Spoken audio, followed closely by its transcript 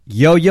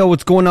Yo,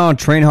 what's going on,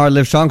 Train Hard,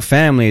 Live Strong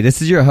family? This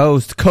is your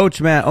host,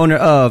 Coach Matt, owner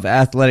of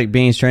Athletic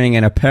Beings Training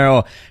and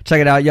Apparel. Check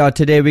it out, y'all.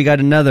 Today we got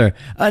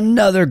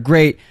another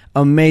great,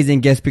 amazing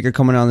guest speaker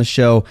coming on the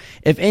show.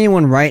 If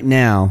anyone right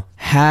now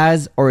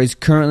has or is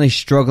currently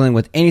struggling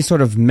with any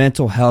sort of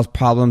mental health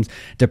problems,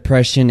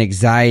 depression,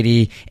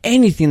 anxiety,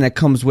 anything that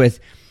comes with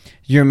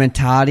your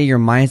mentality, your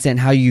mindset, and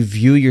how you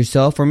view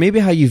yourself, or maybe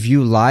how you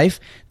view life,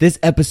 this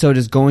episode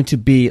is going to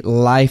be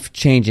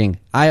life-changing.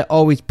 I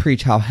always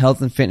preach how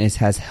health and fitness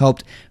has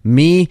helped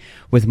me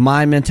with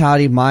my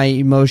mentality, my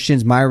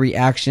emotions, my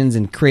reactions,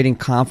 and creating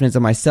confidence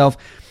in myself.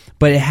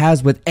 But it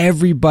has with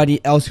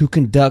everybody else who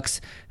conducts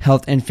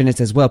health and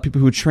fitness as well.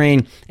 People who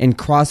train in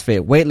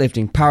CrossFit,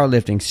 weightlifting,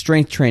 powerlifting,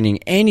 strength training,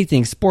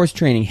 anything, sports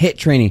training, HIIT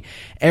training.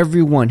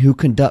 Everyone who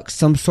conducts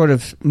some sort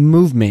of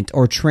movement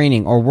or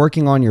training or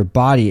working on your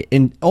body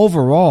and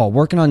overall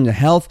working on your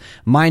health,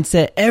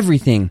 mindset,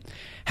 everything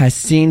has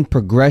seen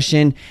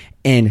progression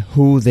in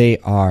who they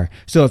are.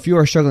 So if you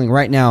are struggling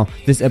right now,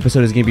 this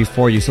episode is going to be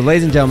for you. So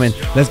ladies and gentlemen,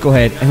 let's go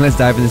ahead and let's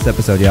dive into this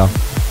episode, y'all.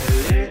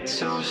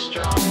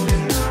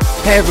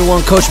 Hey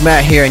everyone, Coach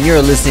Matt here, and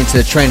you're listening to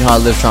the Train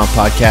Hard, Live Strong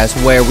podcast,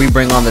 where we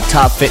bring on the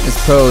top fitness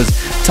pros,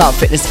 top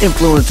fitness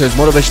influencers,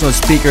 motivational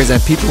speakers,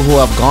 and people who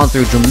have gone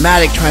through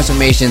dramatic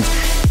transformations,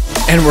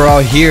 and we're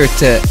all here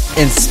to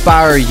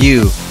inspire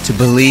you to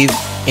believe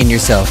in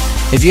yourself.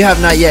 If you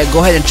have not yet, go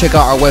ahead and check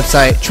out our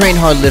website,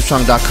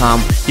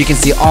 trainhardlivestrong.com. You can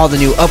see all the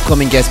new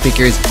upcoming guest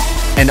speakers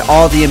and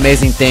all the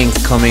amazing things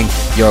coming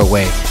your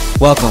way.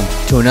 Welcome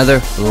to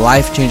another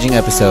life-changing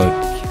episode.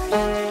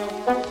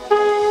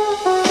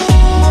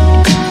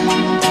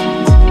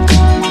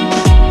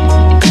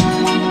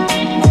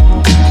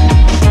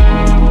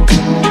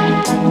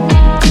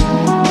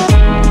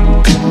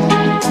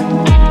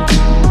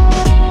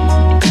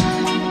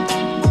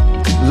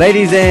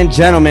 Ladies and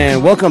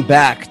gentlemen, welcome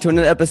back to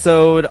another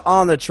episode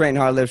on the Train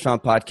Hard, Live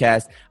Strong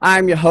podcast.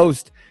 I'm your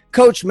host,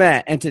 Coach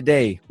Matt, and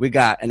today we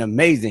got an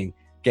amazing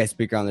guest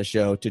speaker on the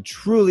show to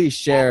truly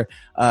share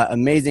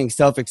amazing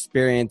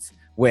self-experience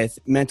with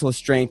mental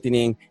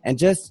strengthening and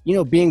just,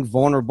 being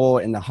vulnerable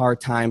in the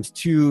hard times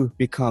to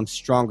become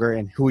stronger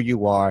in who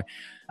you are.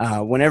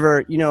 Whenever,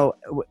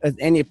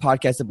 any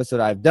podcast episode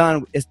I've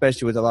done,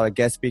 especially with a lot of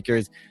guest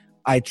speakers,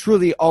 I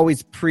truly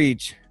always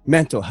preach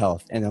mental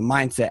health and the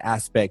mindset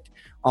aspect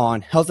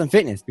on health and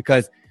fitness,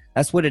 because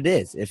that's what it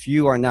is. If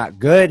you are not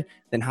good,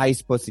 then how are you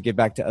supposed to give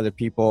back to other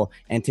people?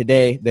 And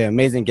today, the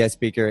amazing guest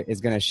speaker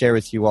is going to share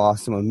with you all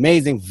some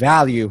amazing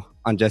value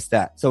on just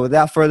that. So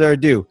without further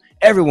ado,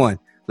 everyone,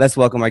 let's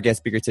welcome our guest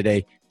speaker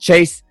today,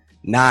 Chase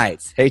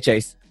Knights. Hey,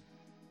 Chase.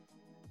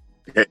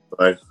 Hey,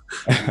 bud.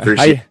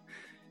 Appreciate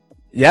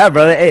Yeah,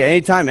 brother. Hey,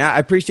 anytime, man. I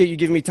appreciate you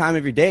giving me time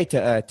of your day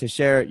to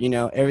share,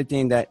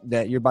 everything that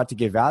you're about to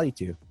give value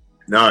to.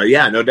 No,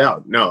 yeah, no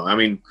doubt. No, I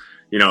mean,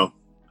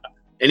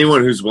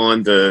 anyone who's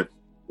willing to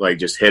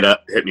just hit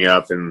me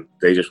up and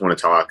they just want to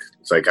talk.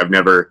 It's like I've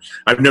never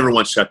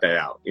once shut that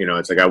out.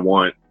 It's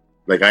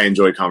like I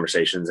enjoy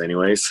conversations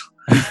anyways.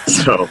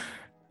 So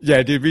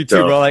yeah, dude, me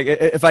too, bro. Like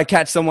if I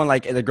catch someone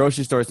at the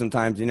grocery store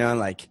sometimes,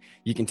 and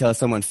you can tell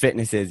someone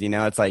fitness is,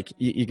 it's like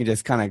you can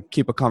just kind of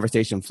keep a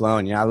conversation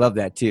flowing. I love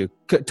that too.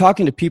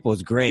 Talking to people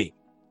is great.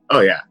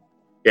 Oh yeah.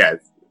 Yeah.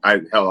 I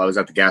was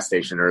at the gas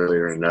station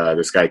earlier and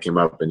this guy came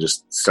up and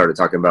just started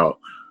talking about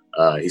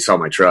he saw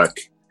my truck,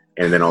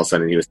 and then all of a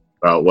sudden he was talking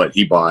about what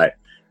he bought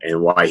and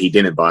why he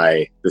didn't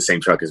buy the same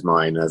truck as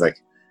mine. And I was like,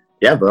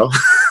 yeah, bro. All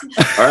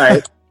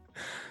right.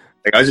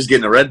 I was just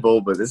getting a Red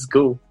Bull, but this is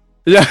cool.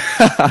 Yeah.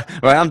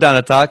 Right. I'm down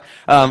to talk.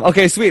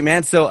 Okay, sweet,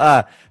 man. So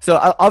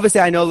obviously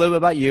I know a little bit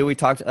about you. We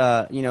talked,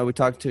 we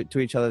talked to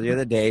each other the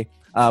other day.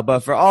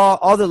 But for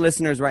all the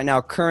listeners right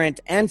now,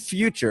 current and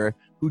future,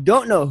 who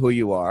don't know who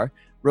you are,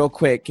 real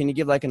quick, can you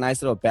give a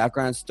nice little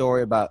background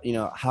story about,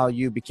 how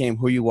you became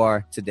who you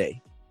are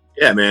today?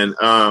 Yeah, man.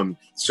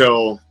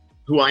 So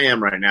who I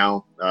am right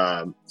now,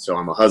 so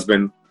I'm a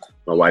husband.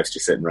 My wife's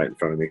just sitting right in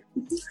front of me.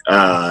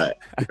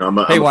 I'm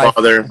a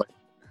father. But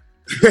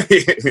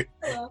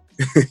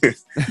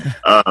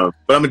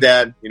I'm a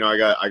dad.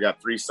 I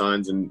got 3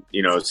 sons, and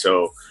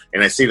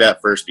and I see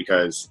that first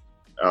because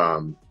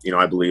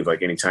I believe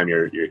anytime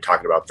you're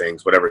talking about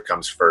things, whatever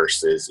comes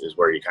first is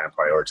where you kind of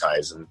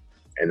prioritize, and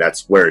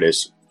that's where it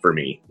is for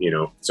me.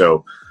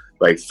 So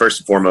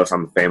first and foremost,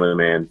 I'm a family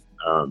man.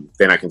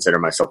 Then I consider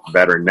myself a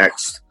veteran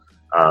next.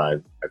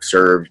 I've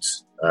served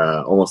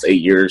almost 8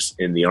 years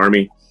in the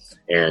Army,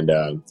 and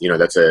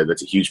that's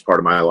a huge part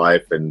of my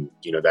life, and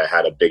that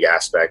had a big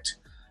aspect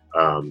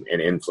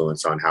and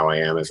influence on how I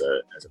am as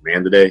a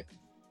man today.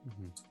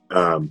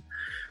 Mm-hmm.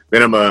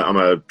 Then I'm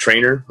a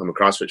trainer. I'm a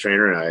CrossFit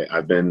trainer, and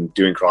I've been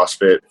doing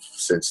CrossFit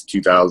since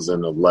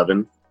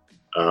 2011,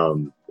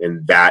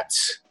 and that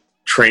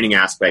training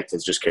aspect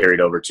has just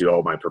carried over to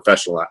all my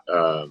professional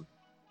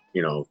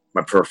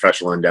my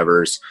professional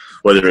endeavors,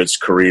 whether it's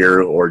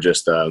career or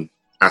just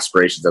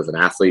aspirations as an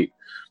athlete.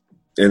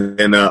 And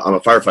then I'm a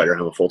firefighter.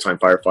 I'm a full-time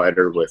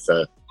firefighter with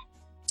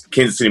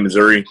Kansas City,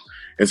 Missouri.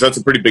 And so it's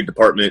a pretty big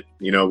department.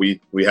 We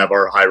have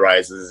our high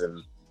rises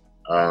and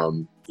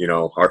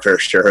our fair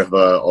share of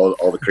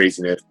all the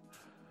craziness.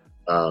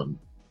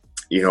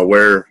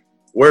 Where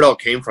it all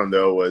came from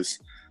though was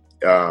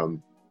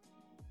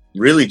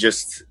really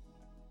just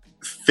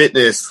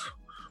fitness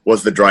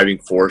was the driving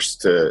force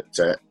to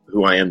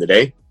who I am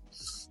today.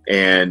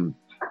 And,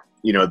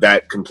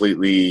 that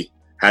completely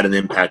had an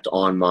impact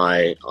on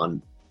my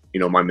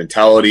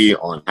mentality,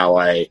 on how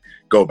I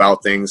go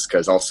about things.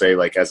 Cause I'll say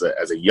like as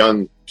a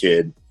young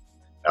kid,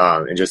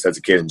 and just as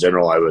a kid in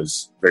general, I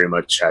was very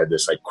much had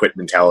this like quit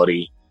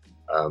mentality.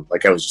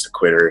 Like I was just a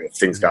quitter. If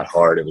things got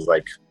hard, it was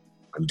like,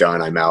 I'm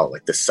done. I'm out.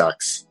 Like this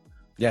sucks.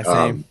 Yeah.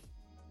 Same.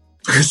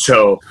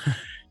 So,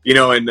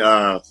 and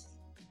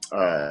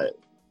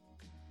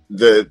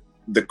the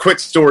quick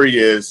story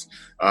is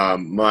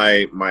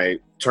my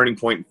turning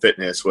point in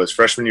fitness was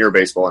freshman year of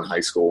baseball in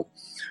high school.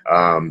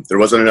 There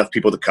wasn't enough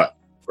people to cut,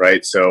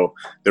 right? So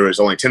there was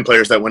only 10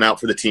 players that went out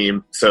for the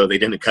team, so they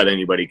didn't cut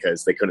anybody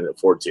because they couldn't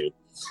afford to.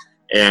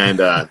 And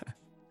it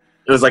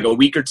was like a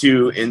week or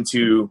two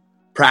into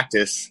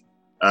practice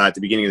at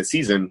the beginning of the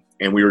season,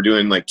 and we were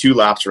doing like 2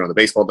 laps around the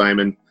baseball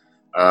diamond.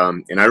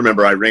 And I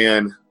remember I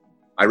ran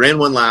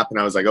 1 lap, and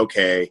I was like,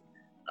 okay,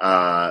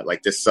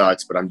 like this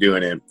sucks, but I'm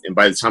doing it. And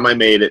by the time I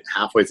made it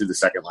halfway through the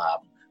second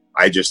lap,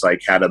 I just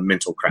like had a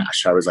mental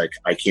crash. I was like,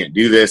 I can't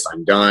do this.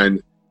 I'm done.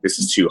 This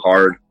is too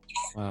hard.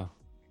 Wow.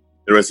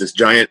 There was this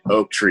giant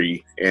oak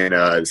tree in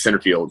the center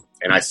field,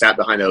 and I sat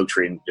behind the oak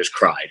tree and just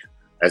cried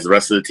as the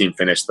rest of the team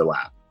finished the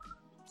lap.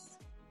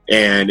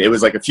 And it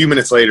was like a few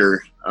minutes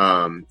later,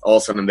 all of a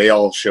sudden they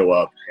all show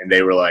up and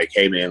they were like,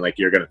 hey man, like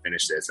you're going to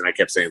finish this. And I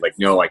kept saying like,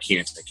 no, I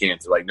can't. They're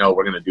like, no,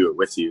 we're going to do it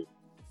with you.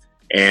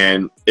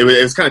 And it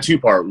was kind of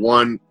 2-part.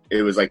 One,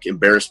 it was like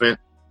embarrassment.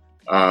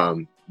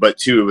 But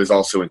 2, it was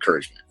also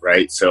encouragement.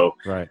 Right. So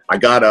right. I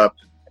got up,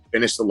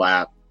 finished the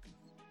lap,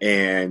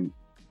 and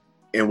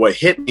what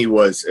hit me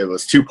was, it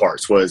was 2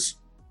 parts. Was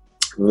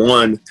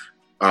one,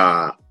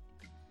 I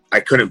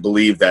couldn't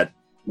believe that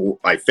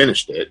I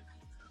finished it.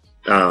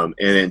 And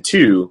then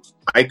 2,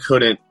 I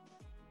couldn't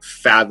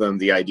fathom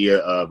the idea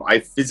of, I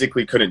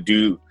physically couldn't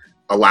do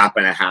a lap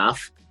and a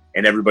half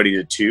and everybody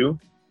did 2,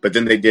 but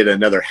then they did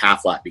another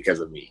half lap because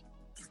of me.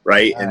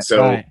 Right. And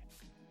so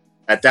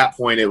at that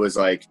point it was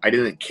like, I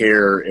didn't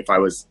care if I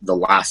was the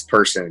last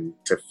person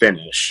to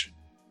finish.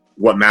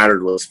 What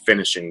mattered was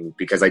finishing,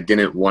 because I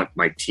didn't want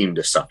my team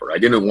to suffer. I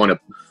didn't want to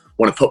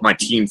put my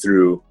team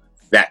through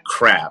that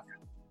crap.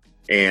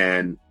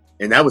 And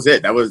that was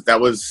it. That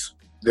was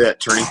the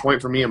turning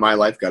point for me in my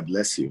life. God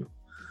bless you.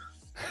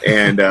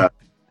 And,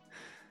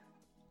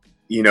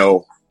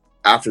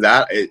 after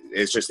that,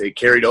 it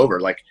carried over.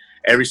 Like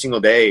every single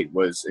day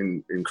was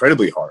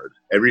incredibly hard.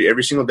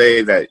 Every single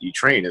day that you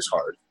train is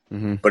hard,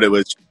 but it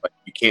was like,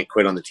 you can't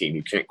quit on the team.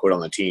 You can't quit on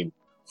the team.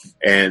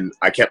 And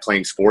I kept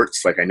playing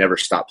sports. Like I never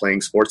stopped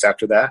playing sports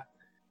after that.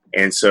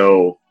 And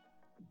so,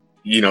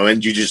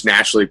 and you just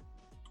naturally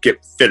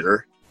get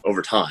fitter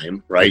over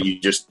time, right? You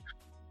just,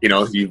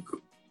 you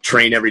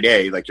train every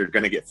day, like you're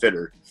going to get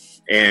fitter.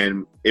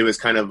 And it was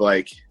kind of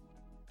like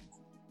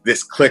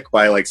this click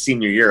by like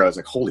senior year. I was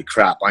like, holy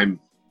crap, I'm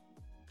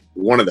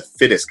one of the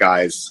fittest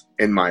guys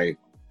in my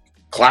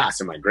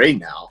class, in my grade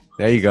now.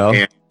 There you go.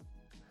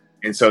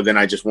 And so then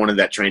I just wanted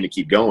that train to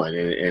keep going,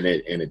 and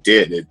it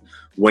did. It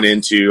went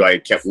into, I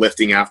kept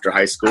lifting after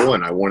high school,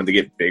 and I wanted to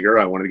get bigger.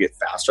 I wanted to get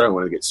faster. I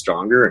wanted to get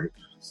stronger. And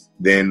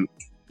then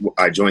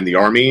I joined the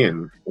Army.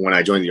 And when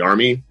I joined the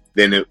Army,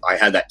 then I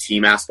had that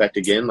team aspect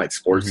again, like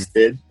sports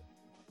did.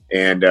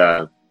 And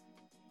then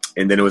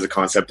it was a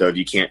concept of,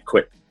 you can't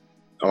quit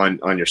on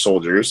your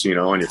soldiers,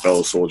 on your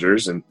fellow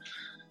soldiers. And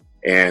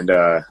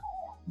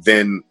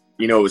then,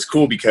 it was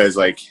cool because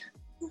like,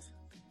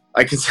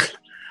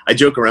 I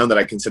joke around that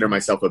I consider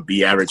myself a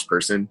B average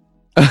person.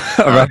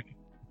 Right.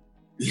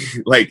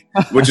 Like,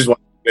 which is why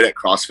I'm good at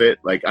CrossFit.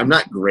 Like, I'm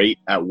not great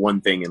at one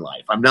thing in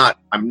life. I'm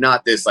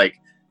not this like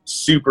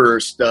super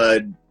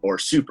stud or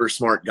super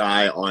smart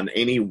guy on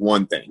any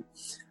one thing.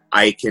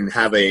 I can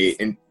have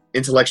an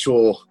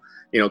intellectual,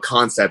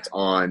 concept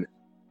on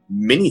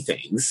many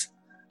things.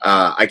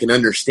 I can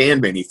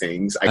understand many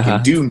things. I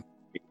can do many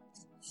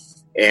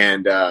things.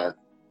 And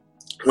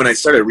when I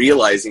started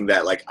realizing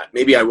that, like,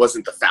 maybe I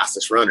wasn't the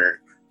fastest runner,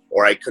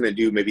 or I couldn't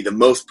do maybe the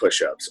most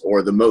push-ups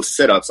or the most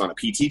sit-ups on a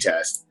PT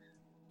test,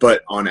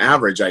 but on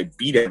average, I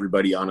beat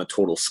everybody on a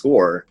total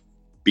score,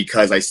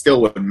 because I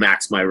still would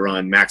max my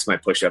run, max my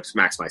push-ups,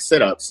 max my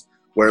sit-ups,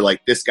 where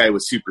like this guy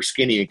was super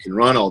skinny and can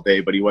run all day,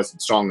 but he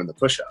wasn't strong in the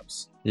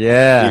push-ups.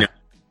 Yeah.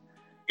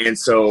 And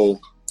so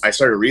I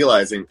started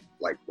realizing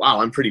like, wow,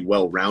 I'm pretty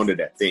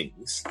well-rounded at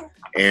things.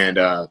 And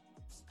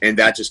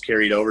that just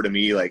carried over to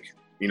me. Like,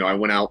 I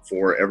went out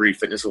for every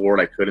fitness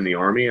award I could in the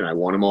Army, and I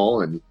won them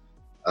all. And,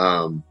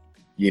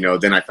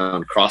 then I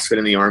found CrossFit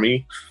in the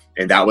Army,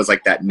 and that was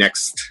like that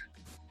next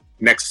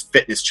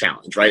fitness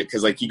challenge, right?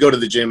 Because like you go to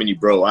the gym and you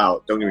bro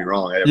out. Don't get me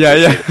wrong.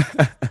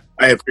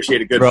 I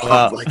appreciate a good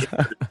pump, like,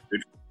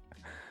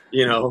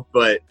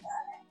 but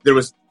there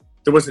was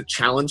a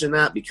challenge in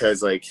that,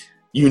 because like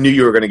you knew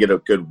you were going to get a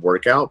good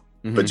workout,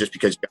 but just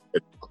because you got a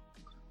good pump.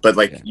 But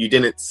like you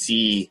didn't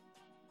see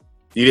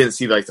you didn't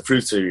see like the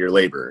fruits of your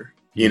labor.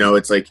 You know,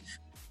 it's like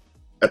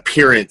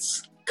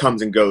appearance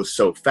comes and goes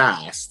so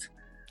fast,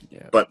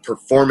 but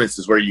performance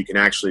is where you can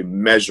actually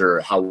measure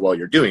how well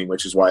you're doing,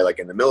 which is why like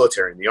in the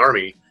military, in the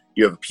Army,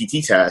 you have a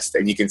PT test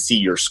and you can see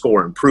your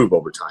score improve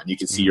over time. You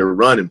can see your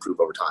run improve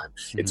over time.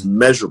 It's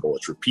measurable.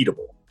 It's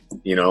repeatable,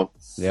 you know?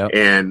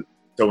 And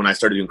so when I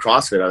started doing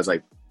CrossFit, I was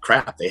like,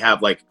 crap, they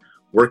have like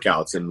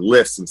workouts and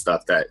lifts and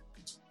stuff that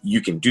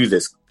you can do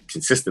this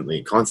consistently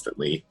and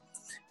constantly,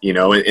 you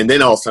know? And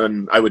then all of a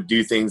sudden I would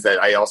do things that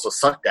I also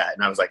sucked at.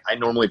 And I was like, I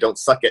normally don't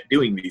suck at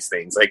doing these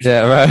things. Like,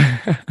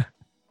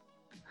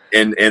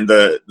 and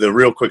the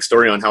real quick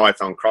story on how I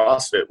found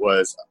CrossFit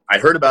was I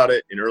heard about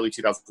it in early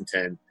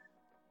 2010,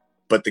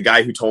 but the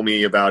guy who told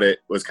me about it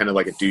was kind of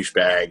like a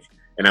douchebag.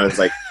 And I was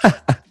like,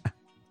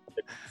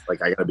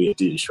 like, I gotta be a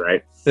douche,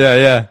 right?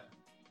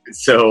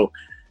 So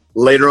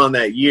later on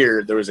that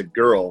year, there was a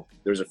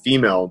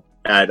female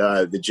at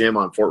the gym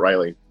on Fort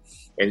Riley.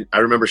 And I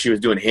remember she was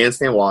doing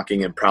handstand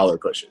walking and prowler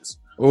pushes.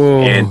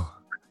 Ooh. And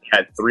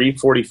had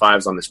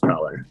 345s on this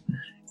prowler.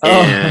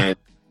 And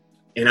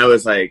I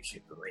was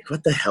like,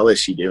 what the hell is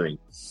she doing?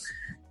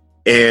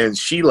 And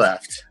she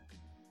left.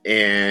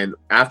 And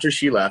after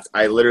she left,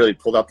 I literally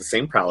pulled out the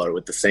same prowler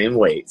with the same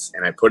weights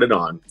and I put it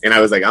on. And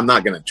I was like, I'm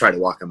not going to try to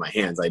walk on my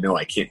hands. I know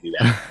I can't do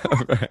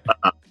that.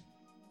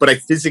 But I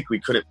physically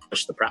couldn't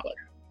push the prowler.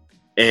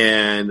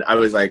 And I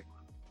was like,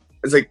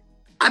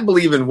 I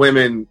believe in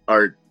women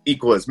are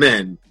equal as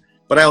men,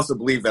 but I also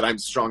believe that I'm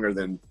stronger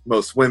than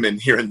most women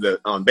here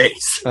on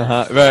base.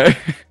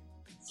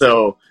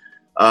 So,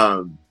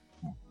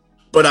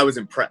 but I was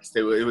impressed.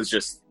 It was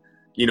just,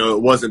 you know,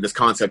 it wasn't this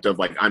concept of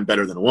like, I'm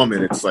better than a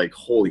woman. It's like,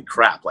 holy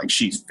crap, like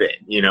she's fit,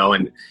 you know?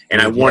 And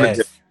I wanted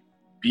to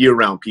be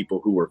around people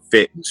who were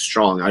fit and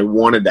strong. I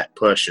wanted that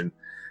push. And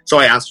so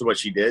I asked her what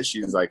she did.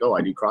 She's like, oh,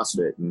 I do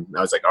CrossFit. And I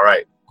was like, all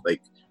right,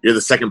 like you're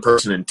the second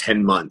person in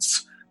 10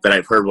 months that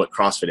I've heard what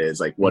CrossFit is.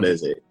 Like, what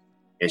is it?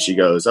 And she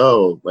goes,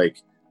 oh,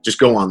 like just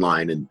go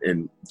online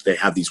and they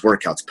have these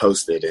workouts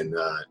posted and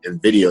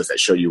videos that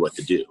show you what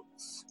to do.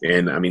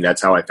 And I mean,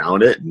 that's how I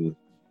found it. And,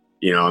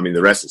 you know, I mean,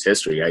 the rest is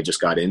history. I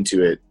just got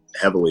into it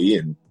heavily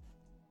and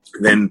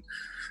then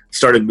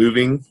started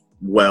moving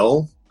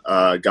well,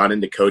 got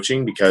into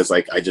coaching because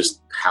like, I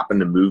just happened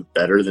to move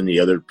better than the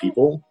other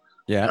people.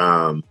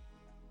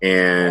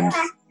 And,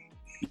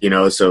 you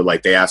know, so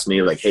like they asked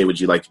me like, hey, would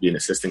you like to be an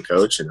assistant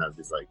coach? And I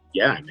was like,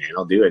 yeah, man,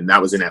 I'll do it. And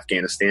that was in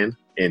Afghanistan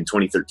in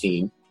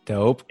 2013.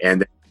 Dope.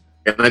 And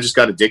I just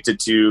got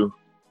addicted to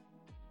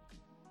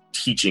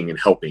teaching and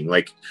helping.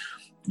 Like,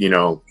 you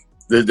know,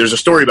 there's a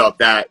story about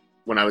that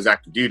when I was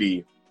active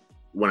duty,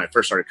 when I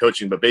first started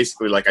coaching, but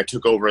basically like I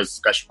took over as a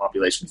special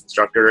populations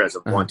instructor as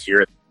a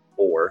volunteer at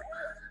 4.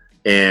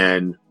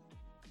 And,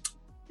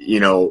 you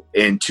know,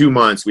 in 2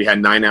 months we had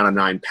 9 out of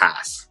 9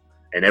 pass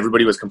and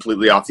everybody was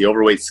completely off the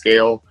overweight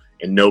scale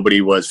and nobody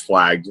was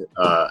flagged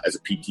as a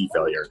PT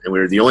failure. And we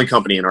were the only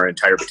company in our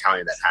entire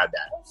battalion that had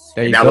that.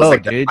 There you that go, was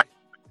like dude.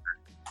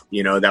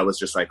 You know, that was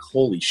just like,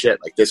 holy shit,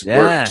 like this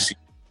works.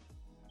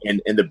 And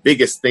the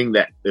biggest thing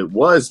that it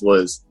was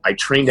I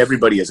trained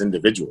everybody as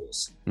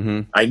individuals.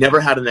 I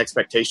never had an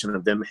expectation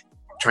of them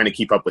trying to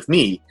keep up with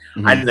me.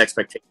 I had an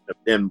expectation of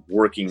them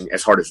working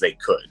as hard as they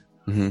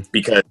could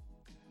because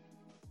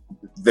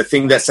the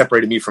thing that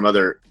separated me from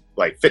other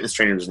like fitness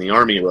trainers in the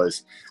Army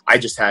was I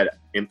just had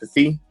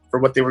empathy for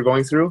what they were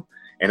going through.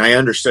 And I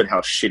understood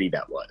how shitty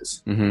that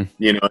was.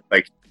 You know,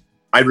 like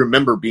I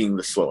remember being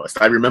the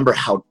slowest. I remember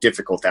how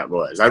difficult that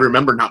was. I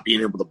remember not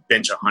being able to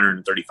bench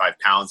 135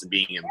 pounds and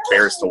being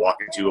embarrassed to walk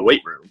into a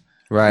weight room.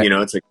 Right. You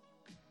know, it's like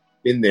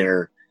been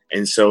there.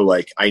 And so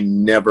like, I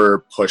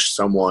never pushed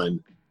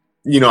someone,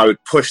 you know, I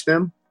would push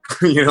them,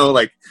 you know,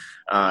 like,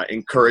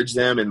 encourage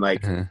them and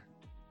like,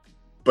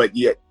 but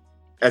yet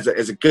as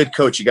a good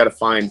coach, you got to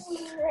find,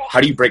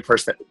 how do you break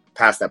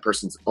past that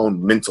person's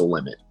own mental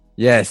limit?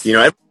 Yes. You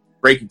know, every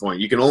breaking point,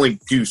 you can only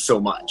do so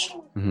much,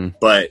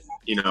 but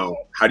you know,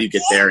 how do you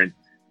get there? And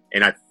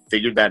I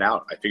figured that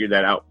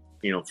out.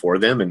 You know, for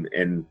them.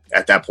 And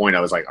at that point I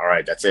was like, all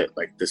right, that's it.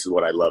 Like, this is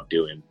what I love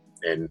doing.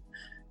 And,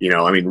 you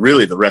know, I mean,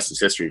 really the rest is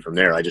history from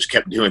there. I just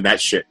kept doing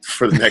that shit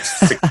for the next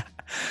 6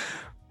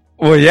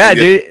 Well, yeah,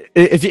 dude.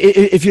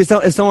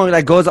 If someone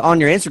like goes on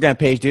your Instagram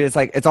page, dude, it's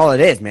like it's all it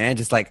is, man.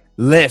 Just like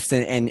lifts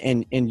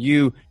and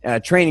you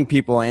training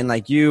people and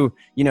like you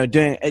know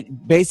doing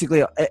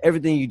basically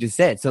everything you just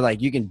said. So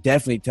like you can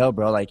definitely tell,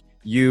 bro. Like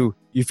you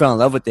fell in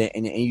love with it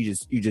and you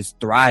just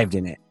thrived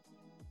in it.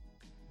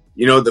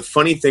 You know, the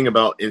funny thing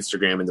about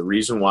Instagram and the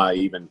reason why I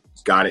even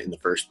got it in the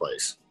first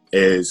place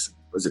is,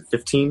 was it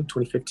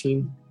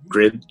 2015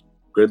 Grid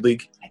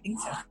League? I think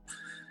so.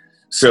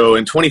 So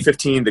in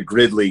 2015, the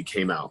Grid League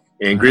came out.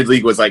 And Grid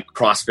League was like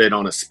CrossFit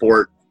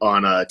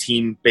on a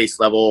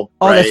team-based level.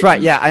 Oh, right? That's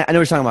right. Yeah, I know what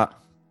you're talking about.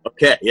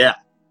 Okay, yeah.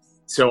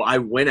 So I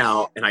went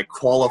out and I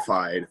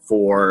qualified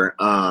for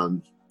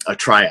a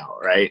tryout,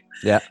 right?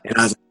 Yeah. And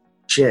I was like,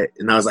 shit.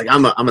 And I was like,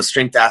 I'm a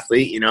strength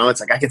athlete, you know?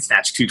 It's like I can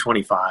snatch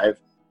 225.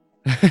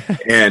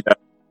 And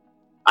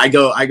I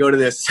go to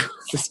this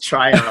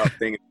tryout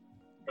thing.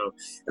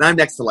 and I'm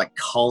next to like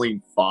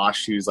Colleen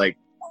Fosh, who's like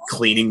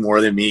cleaning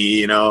more than me,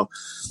 you know?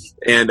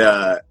 And,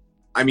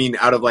 I mean,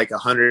 out of like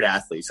 100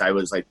 athletes, I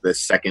was like the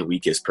second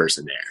weakest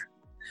person there.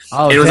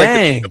 Oh, and it was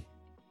dang. like,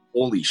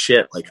 holy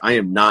shit. Like, I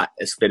am not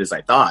as fit as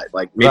I thought.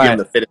 Like, maybe Right. I'm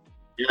the fittest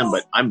in the gym,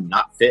 but I'm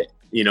not fit,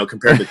 you know,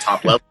 compared to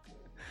top level.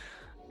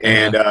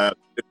 And the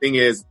thing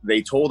is,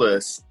 they told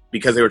us,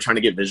 because they were trying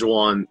to get visual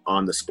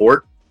on the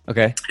sport,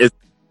 Okay.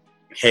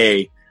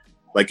 hey,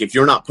 like, if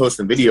you're not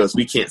posting videos,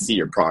 we can't see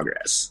your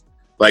progress.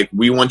 Like,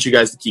 we want you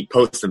guys to keep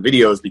posting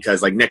videos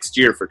because, like, next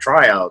year for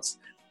tryouts,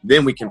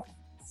 then we can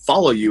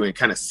follow you and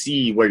kind of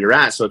see where you're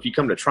at. So if you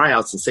come to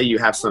tryouts and say you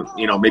have some,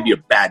 you know, maybe a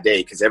bad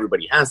day, because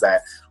everybody has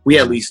that, we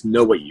at least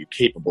know what you're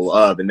capable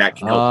of, and that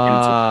can help.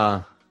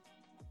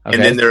 Okay.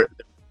 And then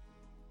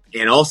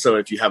and also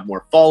if you have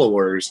more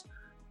followers,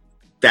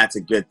 that's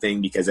a good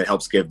thing because it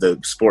helps give the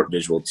sport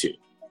visual too.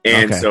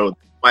 And so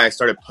that's why I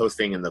started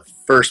posting in the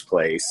first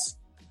place.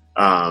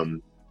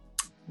 But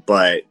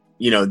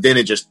you know,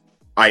 then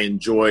I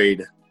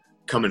enjoyed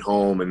coming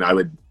home and I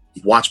would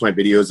watch my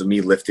videos of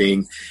me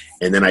lifting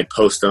and then I'd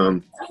post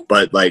them.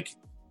 But like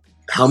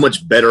how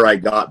much better I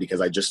got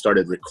because I just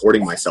started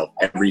recording myself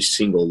every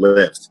single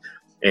lift.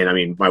 And I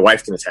mean, my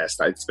wife can attest,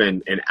 I'd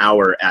spend an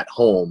hour at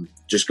home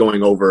just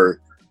going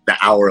over the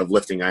hour of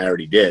lifting I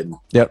already did.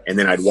 Yep. And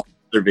then I'd watch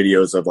other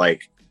videos of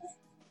like,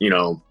 you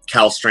know,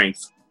 Cal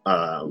Strength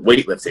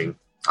weightlifting.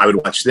 I would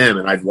watch them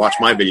and I'd watch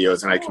my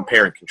videos and I'd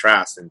compare and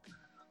contrast. And,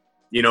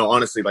 you know,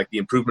 honestly, like the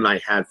improvement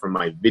I had from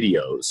my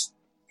videos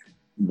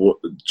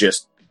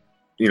just,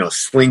 you know,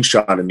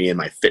 slingshotted me in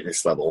my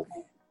fitness level.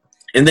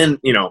 And then,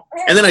 you know,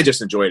 I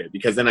just enjoyed it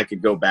because then I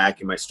could go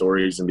back in my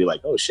stories and be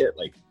like, oh shit,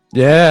 like,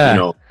 you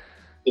know,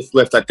 this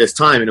lift at this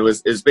time. And it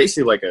was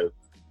basically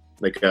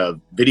like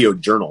a video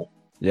journal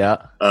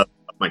of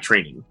my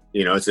training.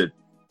 You know,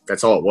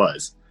 that's all it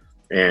was.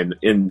 And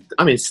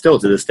I mean, still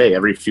to this day,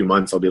 every few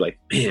months I'll be like,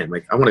 man,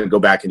 like I want to go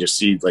back and just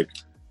see like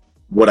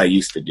what I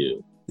used to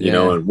do, you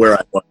know, and where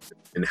I was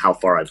and how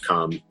far I've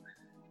come.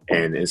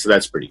 And so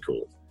that's pretty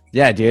cool.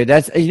 Yeah, dude.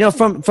 That's, you know,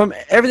 from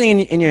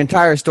everything in your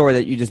entire story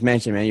that you just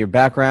mentioned, man, your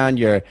background,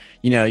 you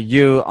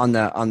on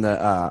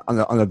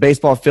the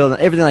baseball field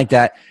and everything like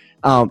that.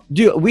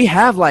 Dude, we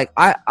have like,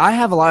 I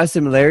have a lot of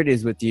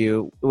similarities with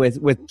you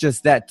with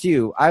just that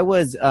too. I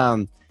was,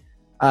 I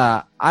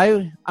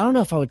don't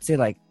know if I would say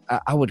like,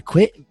 I would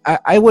quit.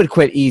 I would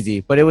quit easy,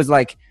 but it was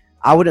like,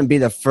 I wouldn't be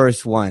the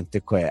first one to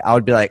quit. I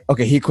would be like,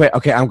 okay, he quit.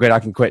 Okay, I'm good. I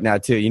can quit now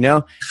too. You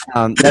know,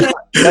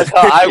 that's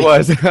how I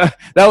was.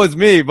 That was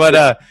me.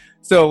 But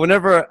so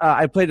whenever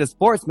I played the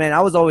sports, man,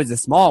 I was always the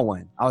small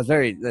one. I was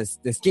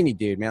the skinny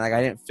dude, man. Like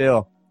I didn't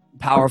feel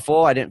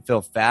powerful. I didn't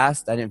feel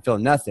fast. I didn't feel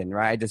nothing.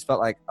 Right? I just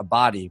felt like a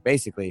body,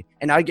 basically.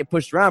 And I'd get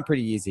pushed around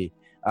pretty easy.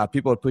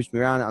 People would push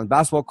me around on the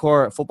basketball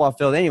court, football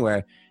field,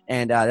 anywhere.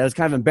 And that was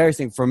kind of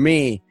embarrassing for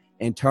me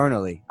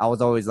internally. I was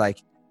always like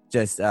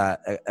just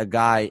a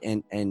guy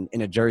in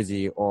a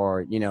jersey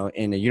or, you know,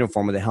 in a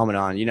uniform with a helmet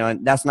on, you know,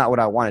 and that's not what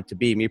I wanted to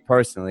be, me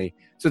personally.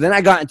 So then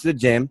I got into the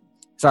gym,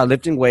 started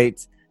lifting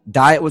weights.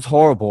 Diet was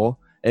horrible.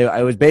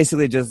 It was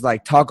basically just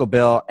like Taco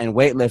Bell and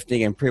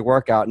weightlifting and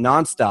pre-workout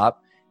nonstop.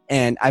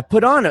 And I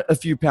put on a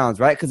few pounds,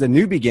 right? Because of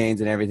newbie gains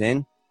and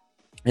everything.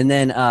 And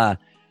then,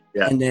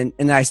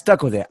 and I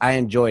stuck with it. I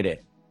enjoyed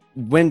it.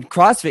 When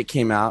CrossFit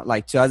came out,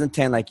 like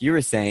 2010, like you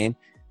were saying,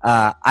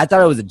 I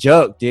thought it was a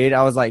joke, dude.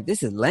 I was like,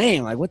 this is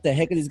lame. Like, what the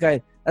heck are these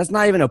guys? That's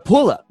not even a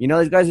pull-up. You know,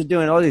 these guys are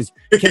doing all these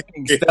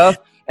kicking stuff.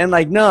 And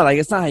like, no, like,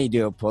 it's not how you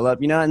do a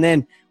pull-up, you know? And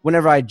then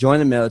whenever I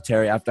joined the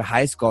military after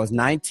high school, I was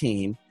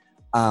 19.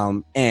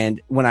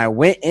 And when I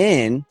went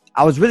in,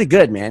 I was really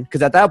good, man.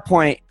 Because at that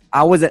point,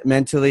 I wasn't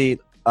mentally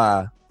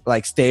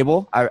like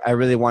stable. I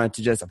really wanted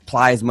to just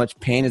apply as much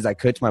pain as I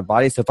could to my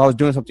body. So if I was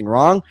doing something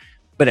wrong,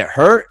 but it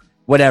hurt,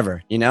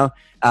 whatever, you know?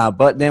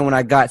 But then when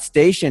I got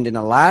stationed in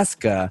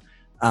Alaska,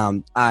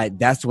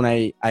 that's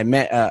when I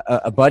met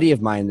a buddy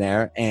of mine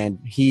there, and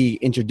he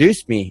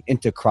introduced me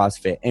into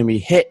CrossFit, and we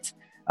hit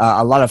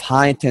a lot of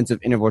high intensive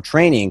interval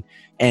training.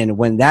 And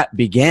when that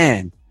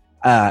began,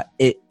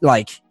 it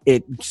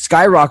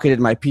skyrocketed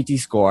my PT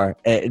score.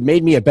 It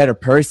made me a better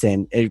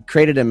person. It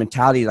created a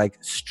mentality like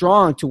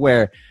strong to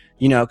where,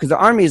 you know, because the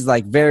Army is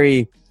like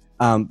very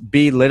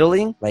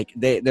belittling. Like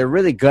they're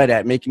really good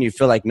at making you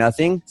feel like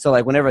nothing. So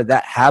like whenever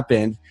that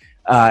happened,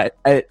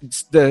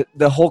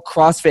 the whole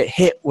CrossFit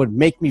hit would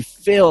make me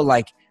feel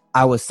like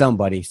I was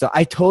somebody. So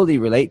I totally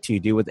relate to you,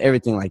 dude, with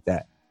everything like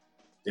that.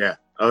 Yeah.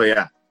 Oh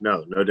yeah.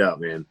 No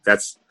doubt, man.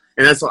 That's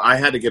what I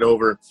had to get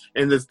over.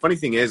 And the funny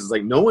thing is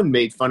like no one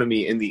made fun of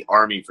me in the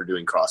Army for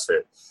doing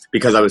CrossFit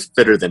because I was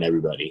fitter than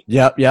everybody.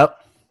 Yep.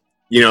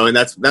 You know, and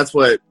that's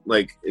what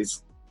like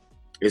is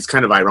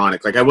kind of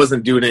ironic. Like I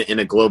wasn't doing it in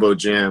a Globo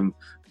gym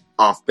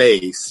off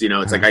base. You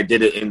know, it's like I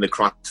did it in the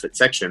CrossFit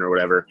section or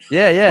whatever.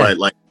 Yeah. But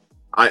like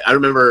I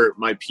remember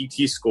my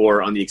PT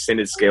score on the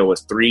extended scale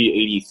was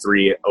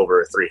 383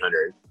 over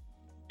 300.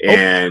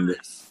 And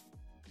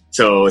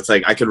so it's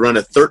like I could run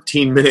a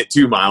 13-minute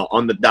 2-mile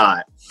on the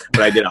dot,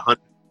 but I did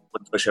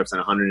 101 push-ups and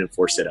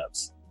 104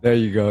 sit-ups. There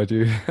you go,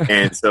 dude.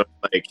 And so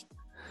like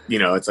you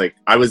know, it's like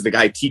I was the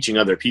guy teaching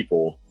other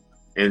people.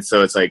 And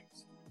so it's like,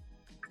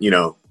 you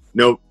know,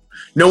 no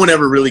one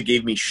ever really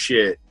gave me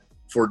shit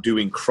for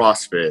doing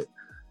CrossFit.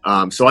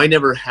 So I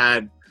never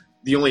had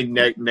the only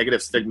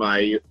negative stigma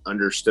I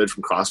understood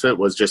from CrossFit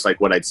was just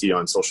like what I'd see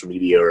on social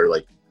media or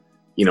like,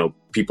 you know,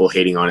 people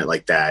hating on it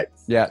like that.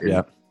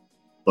 Yeah.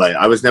 But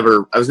I was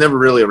never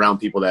really around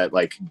people that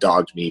like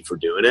dogged me for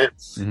doing it.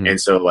 Mm-hmm. And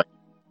so like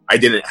I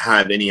didn't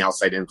have any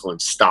outside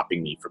influence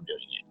stopping me from doing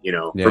it. You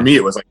know, for me,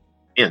 it was like,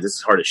 man, this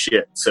is hard as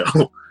shit. So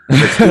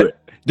let's do it.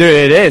 Dude,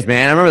 it is,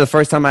 man. I remember the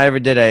first time I ever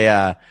did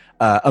a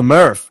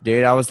Murph,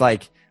 dude. I was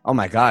like, oh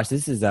my gosh,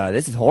 this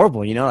is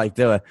horrible. You know, like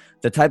the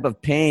type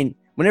of pain.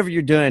 Whenever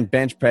you're doing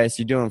bench press,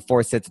 you're doing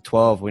 4 sets of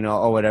 12, you know,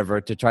 or whatever,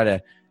 to try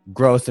to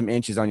grow some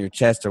inches on your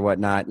chest or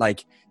whatnot.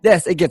 Like,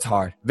 yes, it gets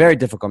hard. Very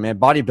difficult, man.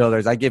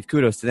 Bodybuilders, I give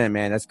kudos to them,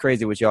 man. That's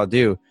crazy what y'all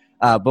do.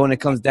 But when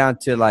it comes down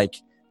to, like,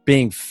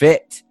 being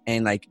fit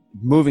and, like,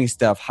 moving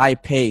stuff, high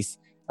pace,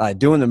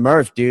 doing the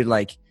Murph, dude,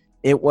 like,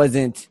 it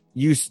wasn't –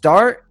 you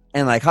start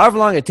and, like, however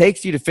long it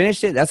takes you to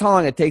finish it, that's how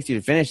long it takes you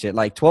to finish it.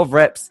 Like, 12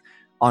 reps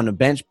on a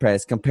bench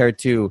press compared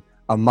to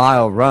a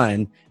mile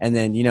run and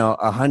then, you know,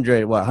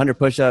 100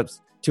 push-ups,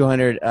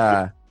 200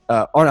 or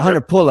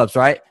 100 pull-ups,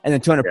 right? And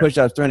then 200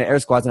 push-ups, 300 air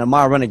squats, and a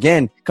mile run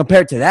again.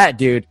 Compared to that,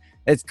 dude,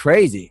 it's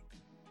crazy.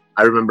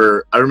 I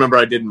remember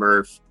I did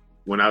Murph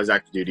when I was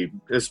active duty.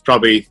 It was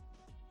probably,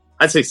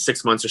 I'd say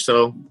 6 months or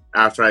so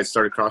after I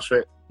started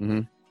CrossFit.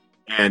 Mm-hmm.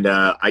 And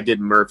I did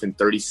Murph in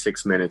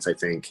 36 minutes, I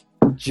think.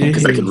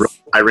 Because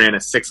I ran a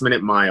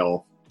 6-minute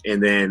mile,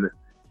 and then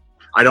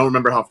I don't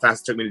remember how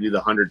fast it took me to do the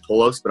 100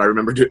 pull-ups, but I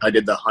remember I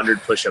did the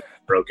 100 push-ups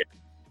broken.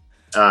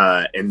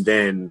 And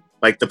then,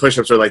 like, the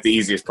push-ups are, like, the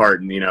easiest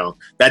part. And, you know,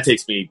 that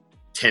takes me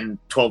 10,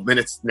 12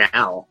 minutes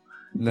now.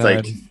 It's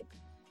like,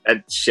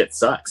 that shit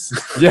sucks.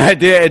 Yeah,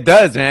 it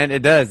does, man.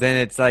 It does. And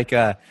it's like,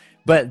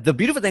 but the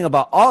beautiful thing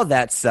about all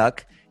that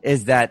suck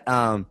is that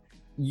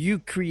you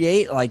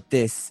create, like,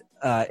 this,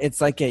 it's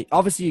like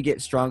obviously you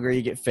get stronger,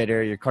 you get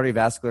fitter, your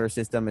cardiovascular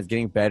system is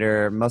getting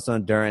better, muscle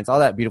endurance, all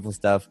that beautiful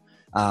stuff.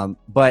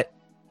 But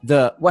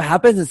what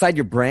happens inside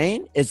your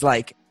brain is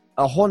like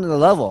a whole nother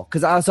level.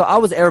 Cause I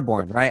was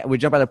airborne, right? We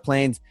jump out of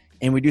planes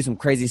and we do some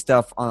crazy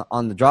stuff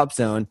on the drop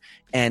zone.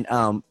 And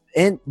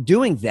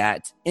doing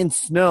that in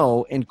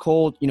snow, in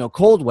cold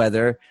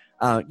weather,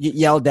 get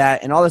yelled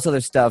at and all this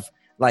other stuff.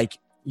 Like,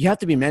 you have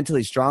to be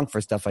mentally strong for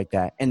stuff like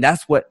that. And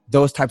that's what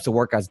those types of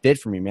workouts did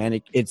for me,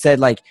 man. It said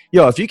like,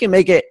 yo, if you can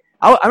make it,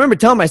 I remember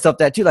telling myself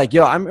that too. Like,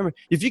 yo, I remember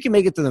if you can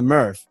make it through the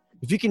Murph,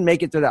 if you can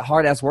make it through that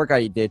hard ass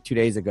workout you did 2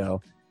 days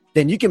ago,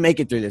 then you can make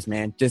it through this,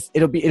 man. Just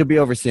it'll be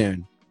over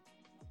soon.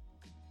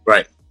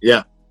 Right.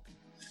 Yeah.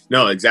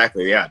 No,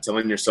 exactly. Yeah.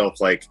 Telling yourself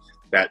like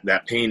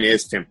that pain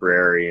is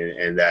temporary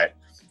and that,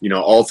 you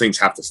know, all things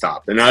have to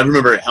stop. And I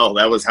remember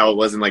that was how it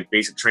was in like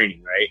basic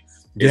training, right?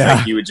 It's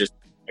like you would just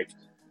like,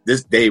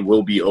 this day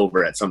will be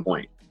over at some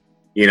point.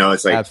 You know,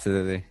 it's like,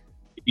 absolutely.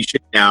 Be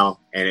shit now,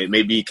 and it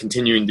may be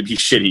continuing to be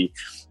shitty,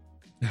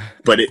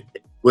 but it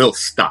will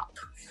stop,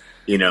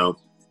 you know?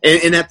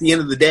 And at the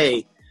end of the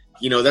day,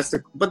 you know, that's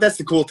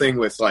the cool thing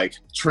with like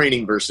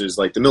training versus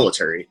like the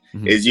military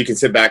is you can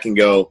sit back and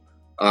go,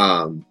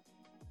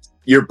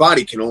 your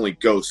body can only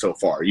go so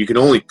far. You can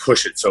only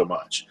push it so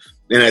much.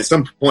 And at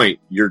some point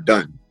you're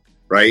done.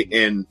 Right.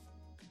 And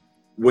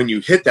when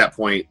you hit that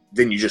point,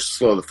 then you just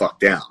slow the fuck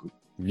down.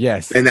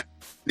 Yes. And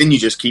then you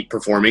just keep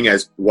performing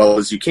as well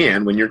as you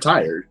can when you're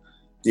tired,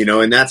 you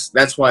know? And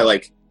that's why,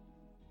 like,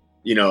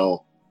 you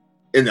know,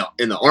 in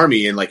the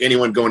Army and like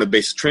anyone going to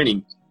basic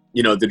training,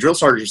 you know, the drill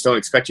sergeants don't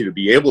expect you to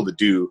be able to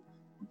do,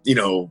 you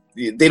know,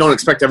 they don't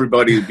expect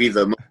everybody to be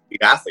the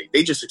athlete.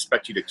 They just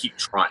expect you to keep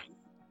trying.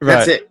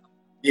 That's it.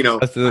 You know,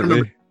 absolutely. I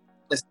remember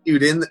this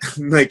dude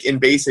in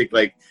basic,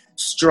 like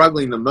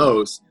struggling the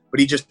most, but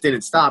he just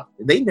didn't stop.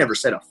 They never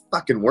said a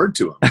fucking word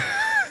to him.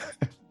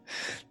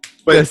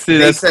 But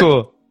that's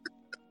cool.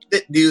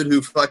 That dude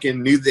who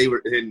fucking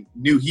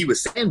knew he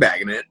was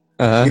sandbagging it,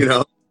 you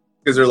know,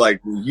 because they're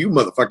like, you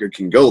motherfucker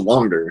can go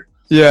longer.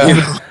 Yeah. You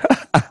know?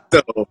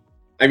 So,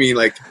 I mean,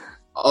 like,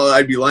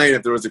 I'd be lying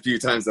if there was a few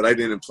times that I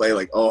didn't play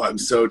like, oh, I'm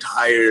so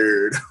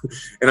tired.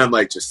 And I'm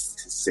like,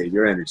 just save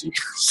your energy.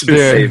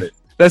 Save it.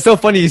 That's so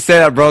funny you say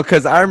that, bro,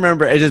 because I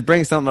remember it just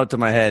brings something up to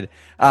my head.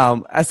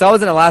 So I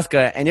was in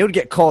Alaska, and it would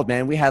get cold,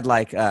 man. We had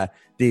like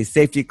these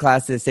safety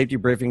classes, safety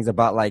briefings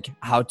about like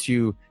how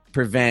to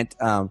prevent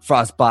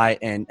frostbite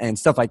and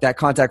stuff like that,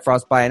 contact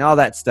frostbite and all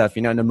that stuff,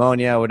 you know,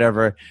 pneumonia,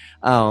 whatever.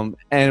 And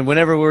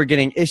whenever we were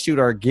getting issued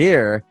our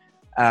gear,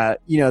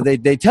 you know,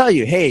 they tell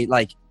you, hey,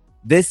 like,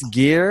 this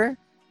gear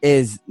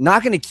is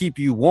not going to keep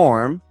you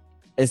warm.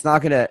 It's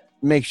not going to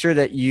make sure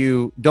that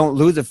you don't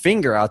lose a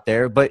finger out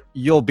there, but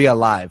you'll be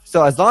alive.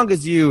 So as long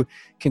as you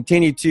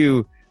continue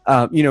to,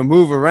 you know,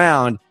 move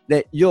around,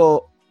 that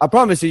I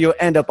promise you'll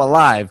end up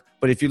alive.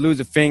 But if you lose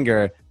a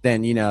finger,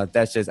 then, you know,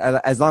 that's just,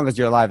 as long as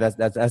you're alive,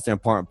 that's the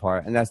important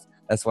part. And that's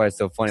why it's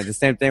so funny. The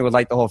same thing with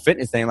like the whole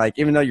fitness thing. Like,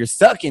 even though you're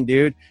sucking,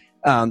 dude,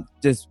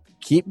 just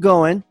keep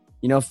going,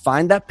 you know,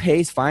 find that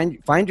pace, find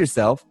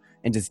yourself,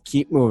 and just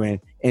keep moving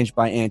inch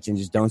by inch and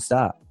just don't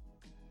stop.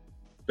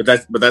 but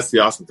that's the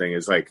awesome thing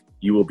is like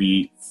you will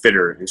be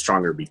fitter and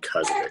stronger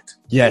because of it.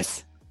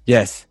 Yes.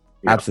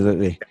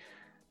 Absolutely.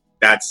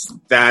 That's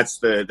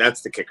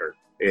the kicker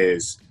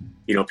is,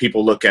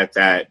 people look at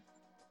that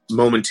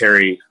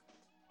momentary,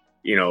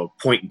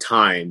 point in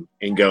time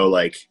and go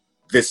like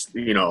this,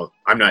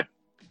 I'm not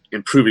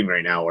improving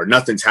right now or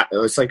nothing's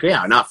happening. It's like,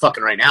 yeah, not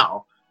fucking right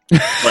now,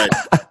 but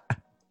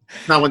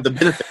not when the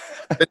benefit.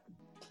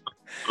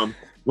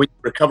 When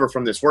you recover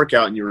from this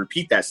workout and you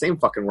repeat that same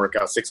fucking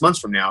workout 6 months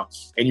from now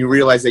and you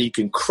realize that you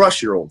can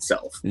crush your old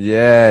self.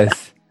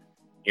 Yes.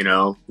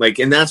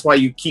 And that's why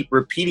you keep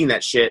repeating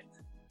that shit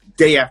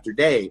day after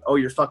day. Oh,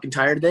 you're fucking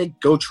tired today?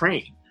 Go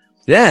train.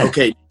 Yeah.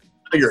 Okay.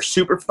 You're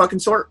super fucking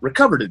sore?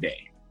 Recover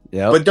today.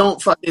 Yeah. But don't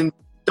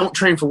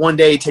train for 1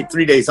 day, take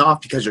 3 days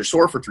off because you're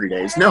sore for 3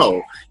 days.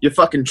 No, you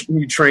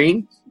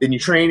train, then you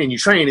train and you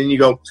train and you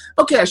go,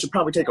 okay, I should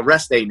probably take a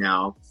rest day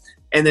now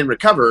and then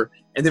recover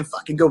and then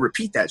fucking go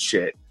repeat that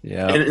shit.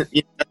 Yeah. And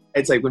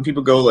it's like when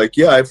people go like,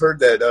 yeah, I've heard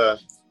that,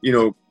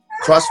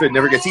 CrossFit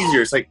never gets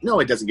easier. It's like, no,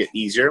 it doesn't get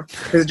easier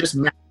because it just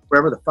matters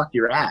wherever the fuck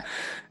you're at.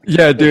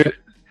 Yeah, dude.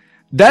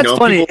 That's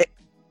funny. People,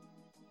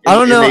 I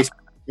don't know.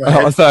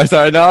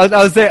 Sorry. No,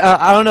 I was saying,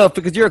 I don't know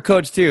because you're a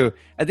coach too.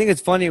 I think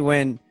it's funny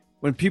when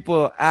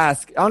people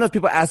ask, I don't know if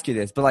people ask you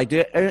this, but like,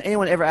 did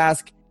anyone ever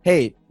ask,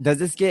 hey, does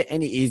this get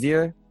any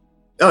easier?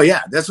 Oh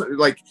yeah. That's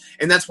what,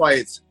 and that's why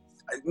I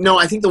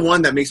think the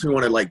one that makes me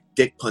want to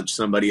dick punch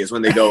somebody is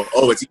when they go,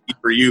 oh, it's easy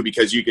for you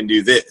because you can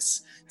do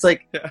this. It's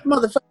like,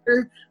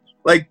 motherfucker,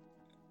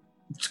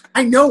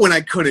 I know when I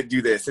couldn't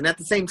do this. And at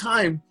the same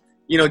time,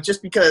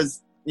 just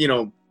because,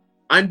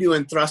 I'm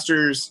doing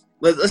thrusters,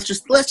 let's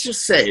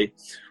just say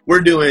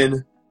we're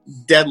doing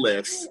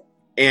deadlifts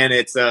and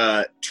it's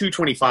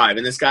 225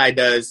 and this guy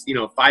does,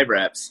 5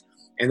 reps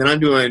and then I'm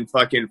doing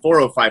fucking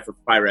 405 for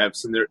 5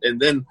 reps and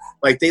then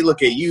they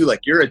look at you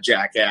like you're a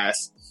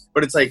jackass.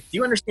 But it's like, do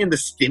you understand the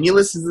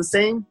stimulus is the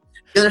same?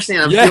 You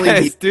understand? I'm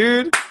feeling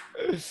dude.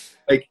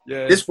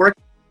 This work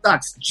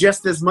sucks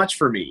just as much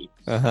for me.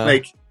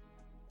 Uh-huh.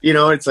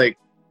 It's like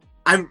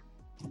I've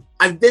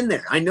been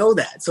there. I know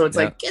that. So it's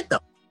like, get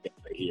the fuck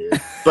out of here.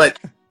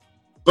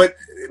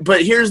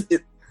 But here's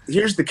the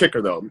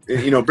kicker though.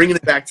 Bringing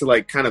it back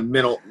to kind of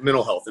mental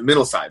health and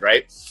mental side,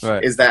 right?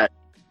 Is that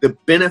the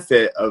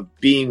benefit of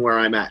being where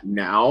I'm at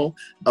now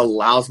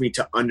allows me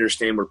to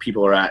understand where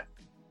people are at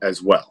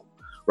as well.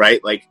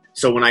 Right?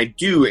 So when I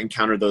do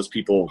encounter those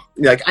people,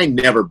 I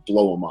never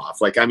blow them off.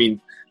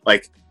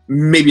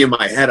 Maybe in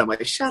my head, I'm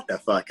like, shut the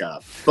fuck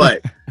up.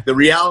 But the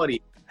reality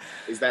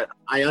is that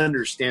I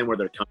understand where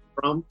they're coming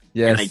from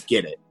and I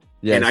get it.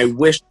 Yes. And I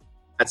wish I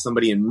had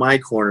somebody in my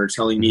corner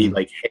telling me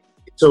hey,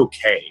 it's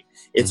okay.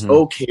 It's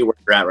okay where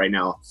you're at right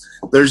now.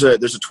 There's a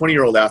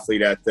 20-year-old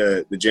athlete at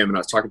the gym and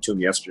I was talking to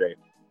him yesterday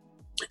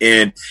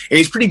and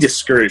he's pretty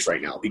discouraged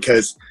right now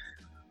because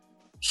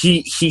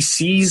he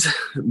sees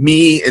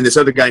me and this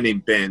other guy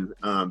named Ben.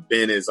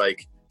 Ben is a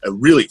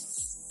really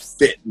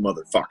fit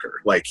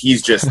motherfucker.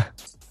 He's just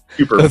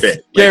super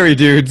fit. Scary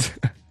dudes.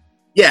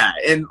 Yeah.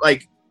 And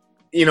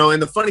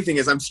and the funny thing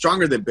is I'm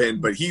stronger than Ben,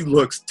 but he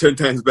looks 10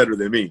 times better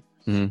than me.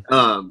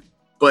 Mm-hmm.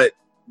 But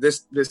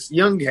this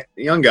young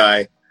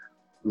guy,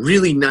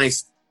 really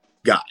nice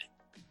guy.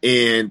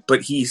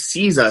 But he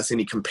sees us and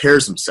he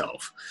compares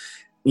himself,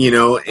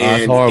 and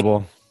that's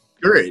horrible.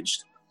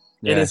 Discouraged.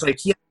 Yeah. And it's like,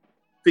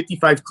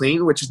 55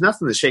 clean, which is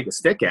nothing to shake a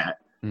stick at.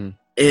 And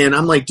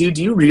I'm like, dude,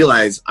 do you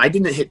realize I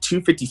didn't hit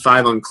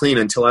 255 on clean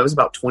until I was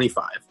about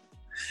 25?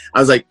 I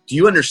was like, do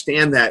you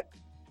understand that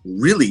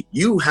really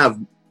you have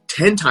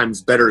 10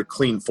 times better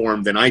clean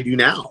form than I do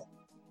now?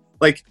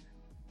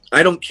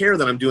 I don't care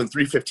that I'm doing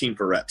 315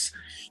 for reps.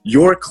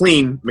 Your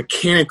clean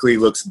mechanically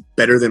looks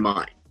better than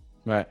mine.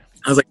 Right.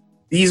 I was like,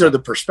 these are the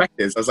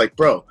perspectives. I was like,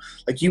 bro,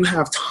 you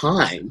have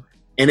time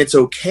and it's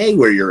okay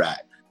where you're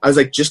at. I was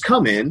like, just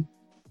come in,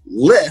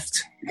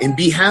 lift and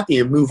be happy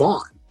and move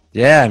on.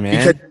 Yeah,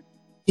 man. Because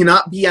you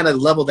cannot be at a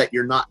level that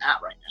you're not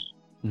at right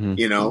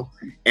now,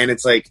 And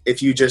it's like,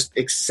 if you just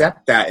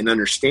accept that and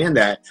understand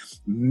that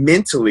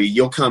mentally,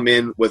 you'll come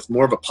in with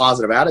more of a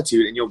positive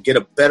attitude and you'll get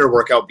a better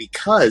workout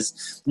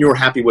because you're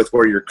happy with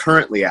where you're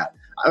currently at.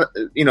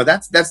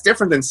 That's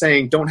different than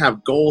saying don't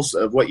have goals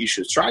of what you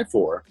should strive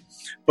for,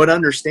 but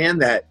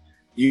understand that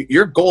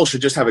your goal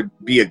should just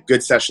be a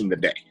good session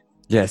today.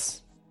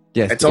 Yes.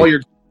 That's all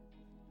you're.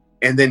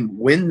 And then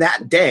win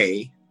that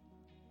day,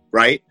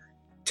 right?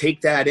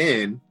 Take that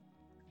in.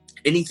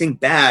 Anything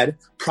bad,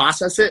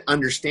 process it,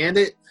 understand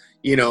it,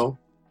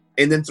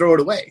 and then throw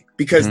it away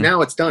because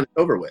now it's done, it's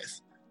over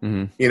with,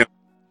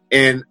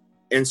 and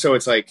so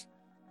it's like,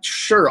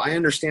 sure, I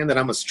understand that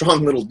I'm a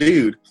strong little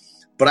dude,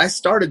 but I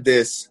started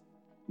this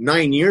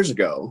 9 years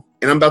ago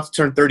and I'm about to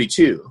turn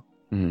 32,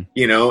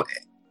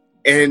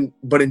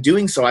 but in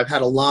doing so, I've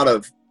had a lot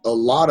of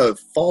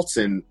faults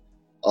and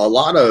a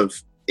lot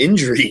of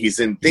injuries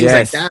and things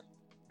like that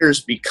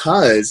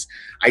because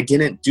I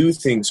didn't do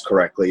things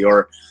correctly,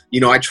 or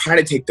I try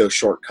to take those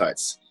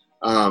shortcuts.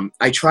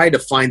 I try to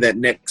find that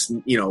next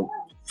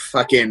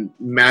fucking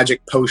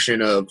magic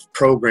potion of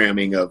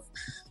programming of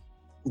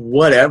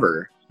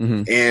whatever,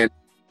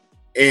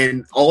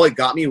 and all it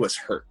got me was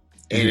hurt,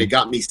 and it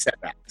got me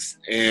setbacks,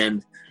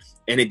 and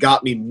it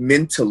got me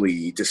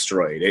mentally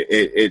destroyed.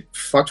 It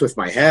fucked with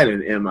my head,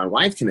 and my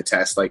wife can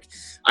attest. Like,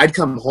 I'd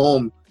come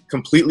home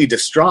completely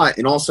distraught,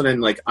 and all of a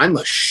sudden, like, I'm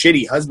a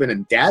shitty husband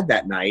and dad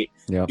that night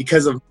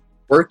because of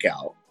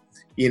workout,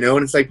 and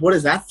it's like, what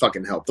does that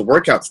fucking help? The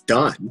workout's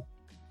done,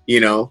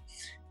 and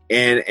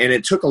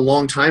it took a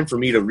long time for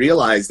me to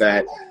realize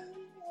that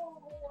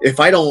if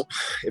I don't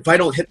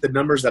hit the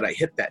numbers that I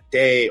hit that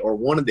day or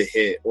wanted to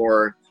hit,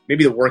 or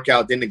maybe the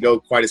workout didn't go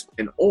quite as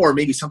planned, or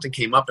maybe something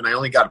came up and I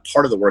only got a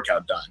part of the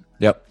workout done.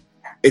 Yep.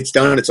 It's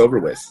done. It's over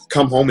with.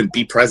 Come home and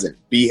be present.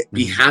 Be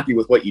happy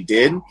with what you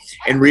did,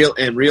 and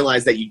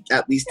realize that you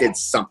at least did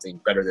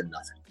something better than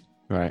nothing.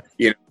 Right.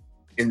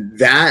 And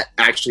that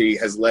actually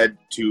has led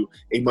to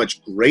a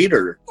much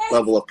greater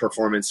level of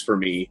performance for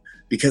me,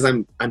 because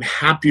I'm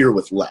happier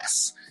with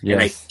less,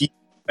 and I feel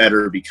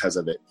better because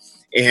of it.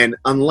 And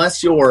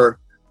unless you're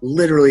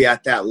literally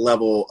at that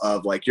level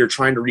of, like, you're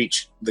trying to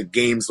reach the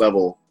games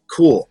level,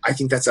 cool. I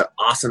think that's an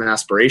awesome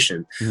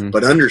aspiration,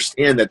 but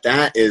understand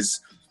that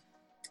is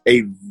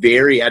a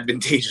very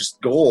advantageous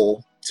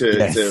goal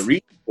to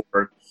reach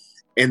for.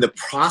 And the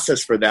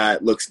process for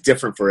that looks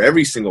different for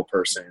every single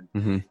person.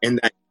 And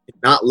that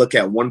not look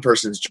at one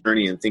person's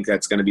journey and think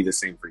that's going to be the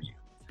same for you.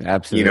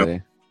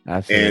 Absolutely.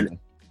 Absolutely.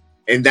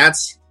 And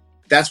that's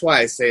why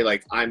I say,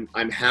 like, I'm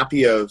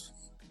happy of,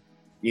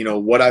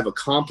 what I've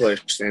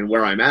accomplished and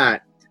where I'm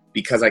at,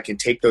 because I can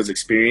take those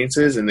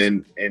experiences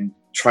and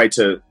try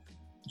to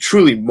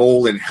truly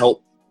mold and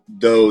help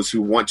those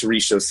who want to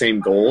reach those same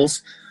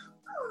goals,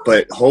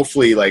 but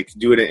hopefully, like,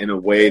 do it in a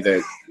way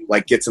that,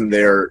 like, gets them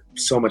there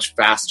so much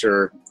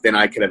faster than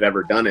I could have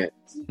ever done it,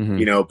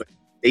 but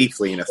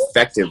safely and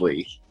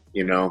effectively,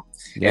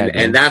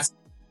 and that's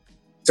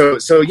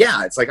so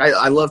yeah, it's like,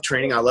 I love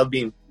training. I love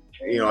being,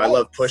 I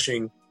love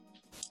pushing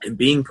and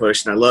being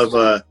pushed, and I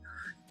love,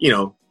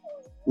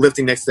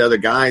 lifting next to other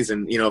guys.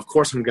 And, of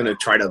course I'm going to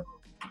try to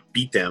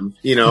beat them,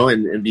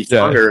 and be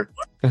stronger.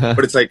 But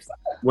it's like,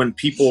 when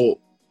people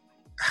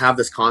have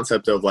this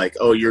concept of, like,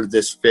 oh, you're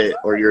this fit,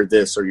 or you're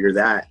this, or you're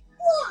that,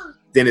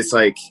 then it's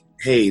like,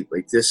 hey,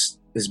 like, this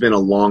has been a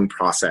long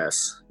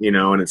process,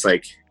 and it's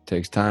like,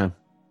 takes time.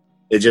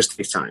 It just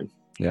takes time.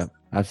 Yeah,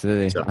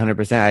 absolutely. So.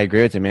 100%. I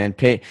agree with you, man.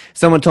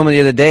 Someone told me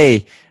the other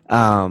day,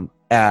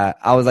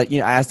 I was like,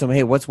 I asked them,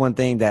 hey, what's one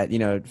thing that,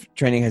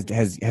 training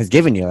has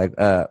given you, like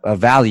a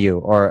value,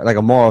 or like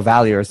a moral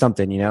value or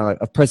something,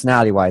 like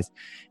personality wise.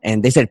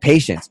 And they said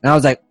patience. And I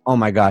was like, oh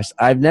my gosh,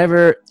 I've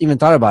never even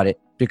thought about it,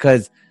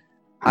 because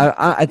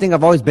I think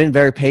I've always been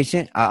very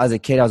patient. As a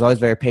kid, I was always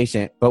very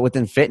patient. But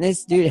within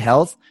fitness, dude,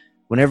 health,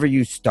 whenever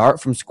you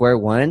start from square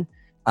one,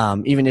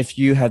 even if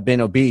you have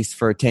been obese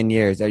for 10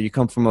 years, or you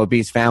come from an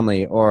obese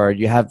family, or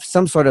you have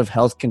some sort of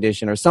health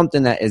condition or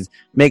something that is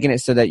making it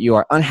so that you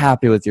are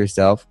unhappy with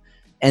yourself,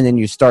 and then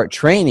you start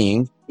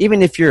training,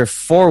 even if you're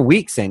 4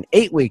 weeks in,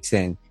 8 weeks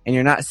in, and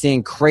you're not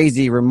seeing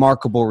crazy,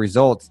 remarkable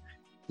results,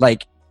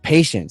 like,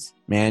 patience,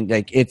 man.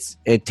 Like,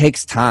 it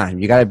takes time.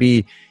 You gotta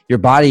be, your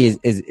body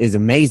is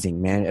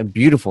amazing, man, a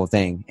beautiful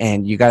thing,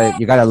 and you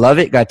gotta love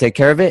it, gotta take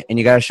care of it, and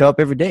you gotta show up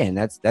every day, and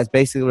that's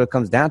basically what it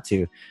comes down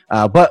to.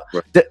 But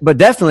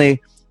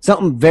definitely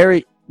something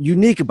very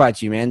unique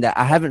about you, man, that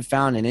I haven't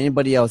found in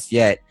anybody else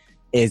yet,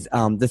 is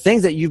the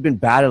things that you've been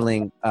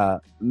battling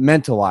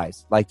mental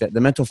wise, like the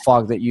mental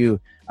fog that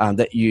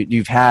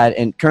you've had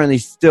and currently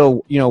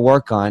still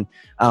work on.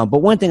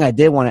 But one thing I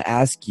did want to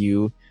ask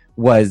you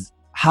was,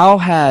 how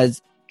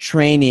has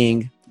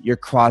training your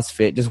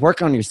CrossFit, just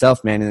working on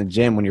yourself, man, in the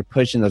gym when you're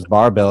pushing those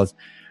barbells,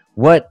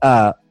 what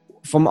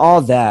from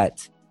all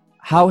that,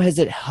 how has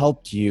it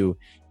helped you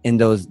in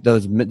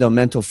the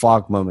mental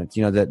fog moments,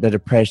 the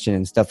depression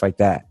and stuff like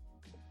that?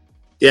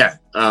 Yeah.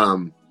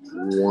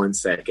 1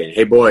 second.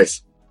 Hey,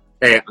 boys.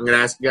 Hey, I'm going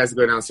to ask you guys to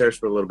go downstairs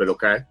for a little bit,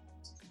 okay?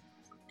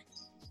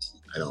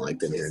 I don't like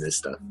them hearing this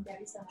stuff.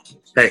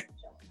 Hey,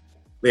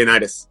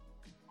 Leonidas,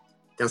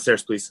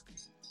 downstairs, please.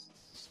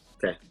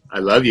 Okay. I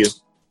love you.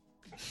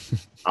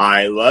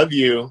 I love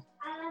you.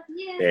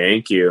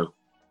 Thank you.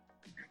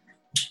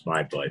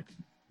 My bud.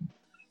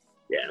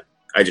 Yeah.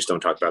 I just don't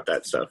talk about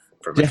that stuff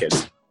for my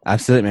kids.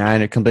 Absolutely,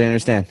 man. I completely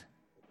understand.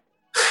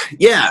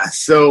 Yeah.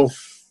 So,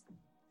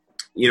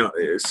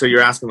 so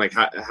you're asking, like,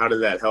 how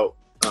does that help?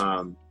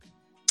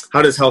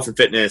 How does health and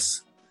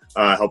fitness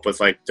help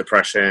with, like,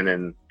 depression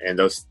and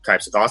those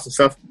types of thoughts and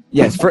stuff?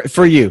 Yes.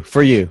 For you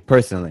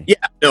personally. Yeah,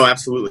 no,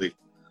 absolutely.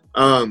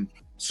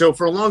 So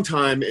for a long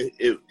time,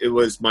 it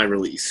was my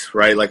release,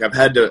 right? Like, I've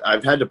had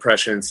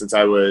depression since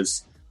I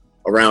was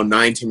around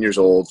 9-10 years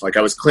old. Like,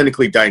 I was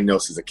clinically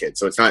diagnosed as a kid.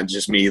 So it's not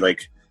just me,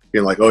 like,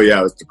 being like, oh yeah,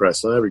 I was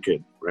depressed. So every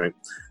kid, right?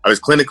 I was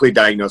clinically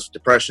diagnosed with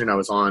depression. I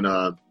was on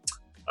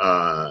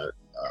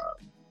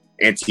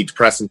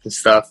antidepressants and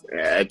stuff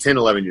at 10,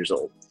 11 years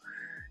old.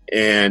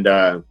 And,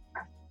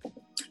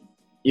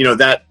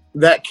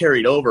 that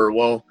carried over.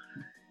 Well,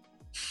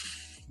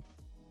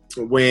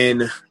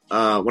 when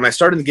I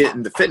started to get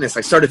into fitness,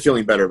 I started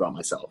feeling better about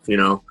myself,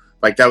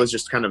 like, that was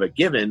just kind of a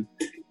given.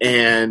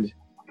 And,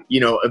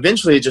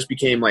 eventually it just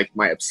became like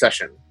my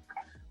obsession.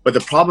 But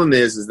the problem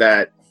is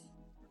that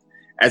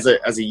as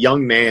a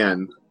young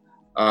man,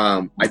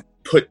 I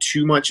put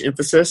too much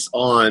emphasis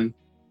on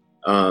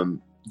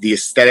the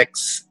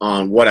aesthetics,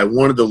 on what I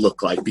wanted to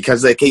look like,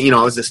 because like,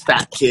 I was this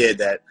fat kid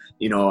that,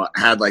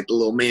 had like the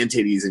little man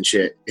titties and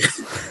shit.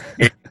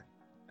 And,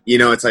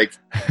 it's like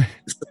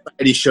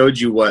society showed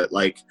you what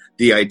like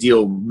the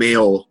ideal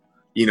male,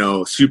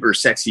 super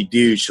sexy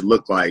dude should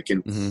look like.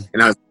 And,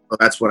 and I was, well,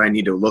 that's what I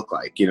need to look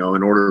like, in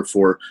order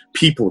for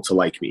people to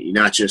like me,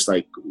 not just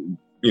like,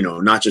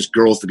 not just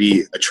girls to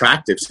be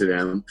attractive to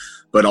them,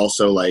 but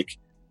also like,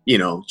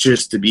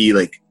 just to be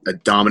like a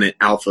dominant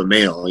alpha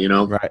male,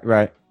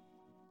 Right.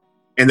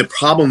 And the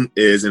problem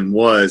is, and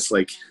was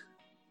like,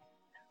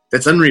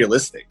 that's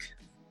unrealistic.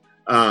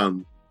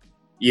 Some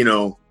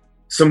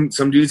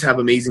dudes have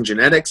amazing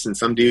genetics, and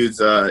some dudes,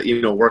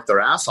 work their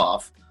ass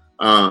off.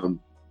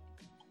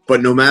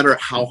 But no matter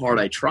how hard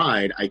I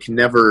tried, I can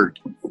never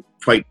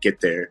quite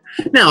get there.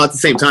 Now, at the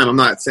same time, I'm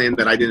not saying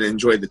that I didn't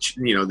enjoy the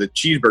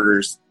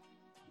cheeseburgers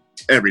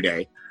every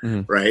day,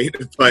 right?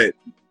 But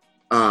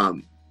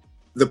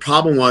the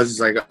problem was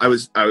like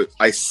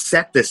I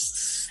set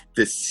this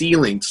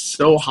ceiling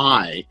so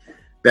high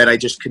that I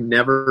just could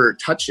never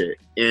touch it.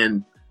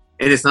 And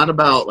it's not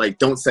about like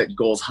don't set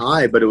goals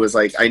high, but it was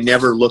like I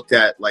never looked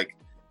at like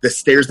the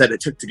stairs that it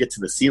took to get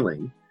to the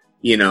ceiling,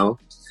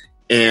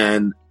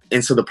 and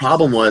so the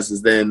problem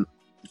was then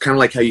kind of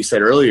like how you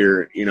said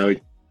earlier,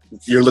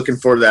 you're looking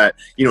for that,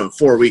 in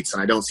 4 weeks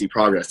and I don't see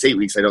progress, 8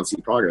 weeks I don't see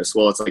progress.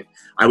 Well, it's like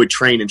I would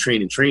train and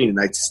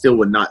I still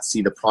would not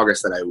see the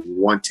progress that I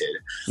wanted,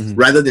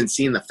 rather than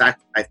seeing the fact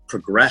that I've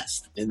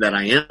progressed and that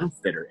I am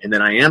fitter and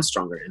that I am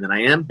stronger and that I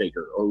am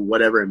bigger or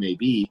whatever it may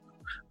be.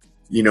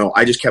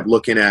 I just kept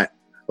looking at,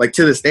 like,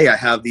 to this day, I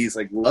have these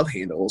like love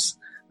handles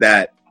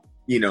that,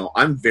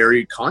 I'm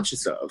very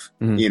conscious of,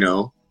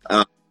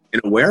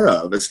 and aware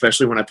of,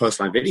 especially when I post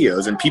my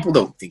videos, and people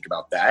don't think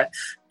about that.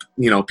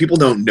 People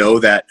don't know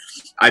that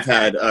I've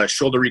had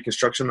shoulder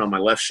reconstruction on my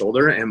left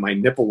shoulder and my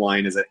nipple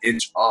line is an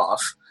inch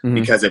off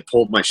because it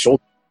pulled my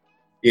shoulder.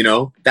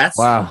 That's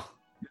wow.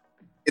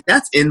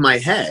 That's in my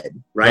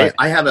head, right?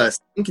 I have a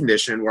skin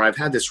condition where I've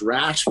had this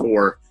rash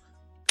for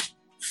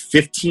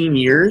 15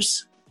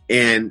 years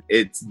and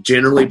it's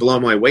generally below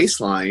my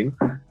waistline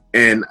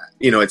and,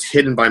 it's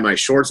hidden by my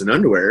shorts and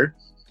underwear,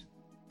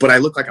 but I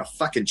look like a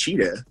fucking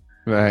cheetah.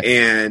 Right.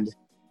 And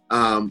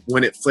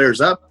when it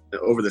flares up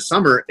over the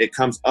summer, it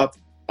comes up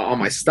on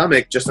my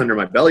stomach just under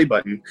my belly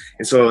button.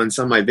 And so in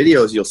some of my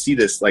videos, you'll see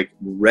this like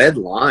red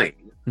line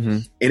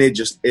and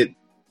it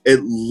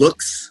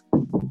looks,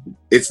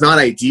 it's not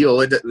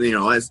ideal,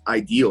 as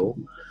ideal.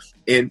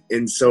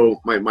 And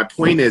so my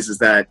point is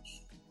that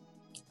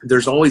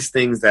there's always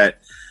things that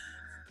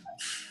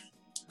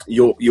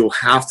you'll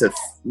have to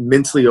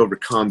mentally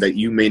overcome that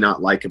you may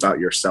not like about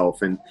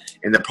yourself. And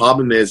the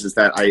problem is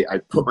that I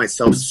put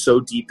myself so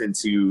deep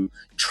into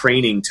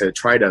training to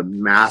try to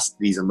mask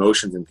these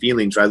emotions and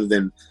feelings rather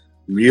than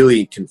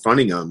really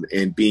confronting them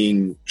and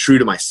being true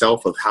to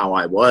myself of how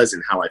I was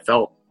and how I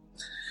felt.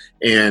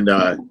 And,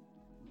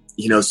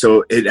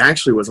 so it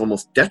actually was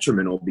almost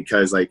detrimental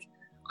because like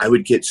I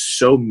would get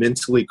so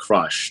mentally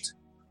crushed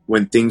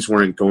when things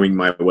weren't going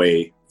my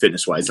way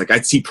fitness wise. Like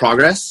I'd see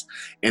progress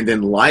and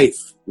then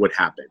life would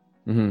happen.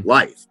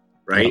 Life,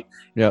 right?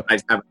 Yeah.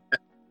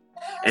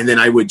 And then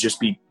I would just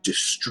be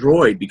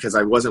destroyed because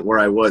I wasn't where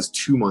I was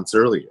 2 months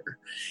earlier.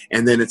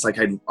 And then it's like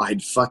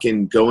I'd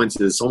fucking go into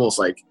this almost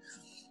like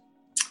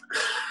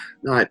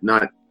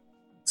not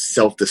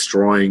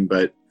self-destroying,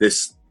 but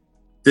this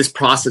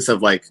process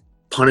of like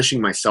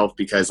punishing myself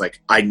because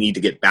like I need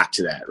to get back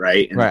to that,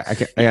 right? And,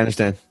 right. I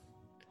understand.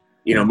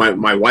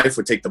 My wife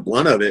would take the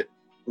blunt of it,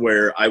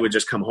 where I would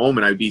just come home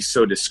and I'd be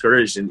so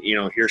discouraged, and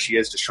here she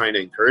is just trying to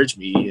encourage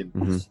me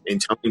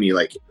and telling me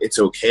like it's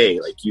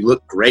okay, like you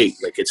look great,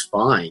 like it's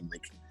fine,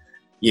 like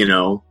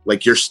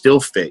like you're still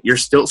fit, you're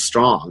still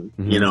strong,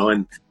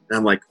 and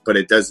I'm like, but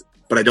I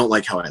don't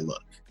like how I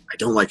look. I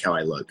don't like how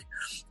I look.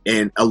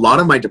 And a lot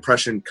of my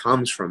depression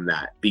comes from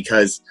that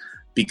because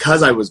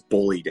I was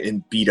bullied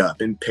and beat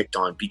up and picked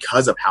on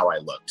because of how I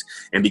looked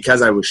and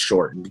because I was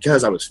short and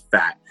because I was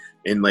fat.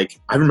 And like,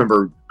 I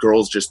remember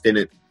girls just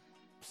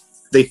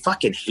they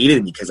fucking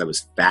hated me because I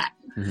was fat.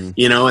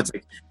 It's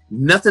like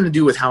nothing to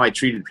do with how I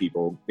treated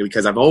people,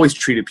 because I've always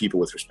treated people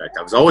with respect.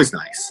 I was always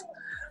nice,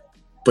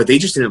 but they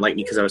just didn't like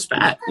me because I was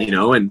fat,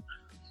 and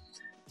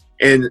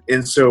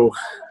so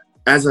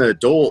as an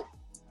adult,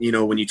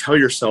 when you tell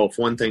yourself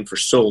one thing for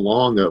so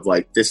long of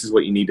like, this is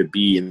what you need to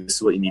be and this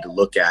is what you need to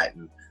look at.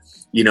 And,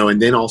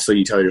 and then also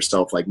you tell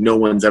yourself like, no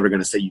one's ever going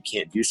to say you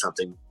can't do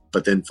something,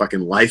 but then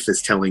fucking life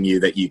is telling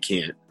you that you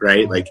can't,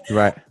 right? Like,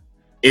 right.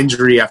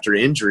 Injury after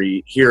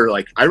injury here.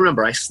 Like I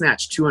remember I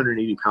snatched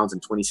 280 pounds in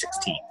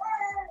 2016.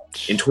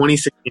 In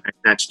 2016, I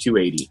snatched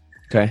 280.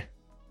 Okay.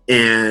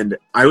 And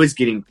I was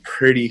getting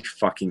pretty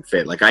fucking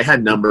fit. Like I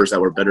had numbers that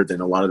were better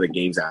than a lot of the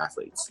games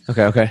athletes.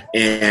 Okay.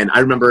 And I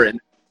remember in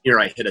here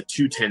I hit a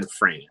 210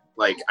 frame.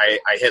 Like I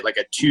hit like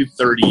a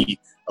 230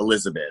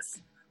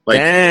 Elizabeth. Like,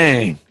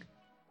 dang.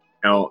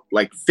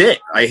 like fit.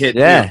 I hit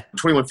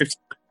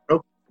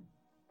 21:15,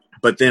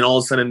 but then all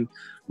of a sudden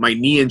my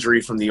knee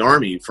injury from the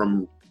Army,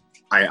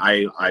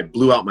 I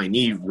blew out my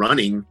knee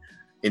running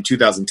in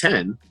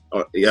 2010,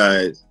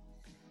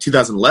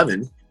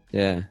 2011.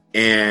 Yeah.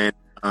 And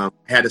I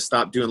had to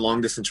stop doing long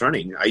distance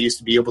running. I used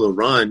to be able to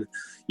run,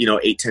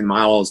 8-10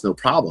 miles, no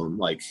problem,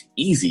 like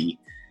easy.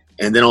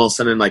 And then all of a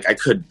sudden, like I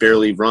could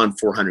barely run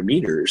 400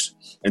 meters.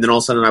 And then all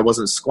of a sudden I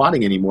wasn't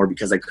squatting anymore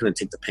because I couldn't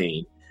take the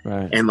pain.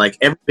 Right. And like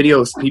every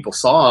video people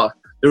saw,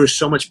 there was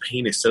so much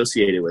pain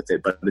associated with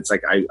it. But it's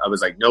like, I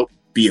was like, nope,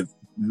 be a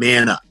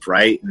man up.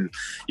 Right. And,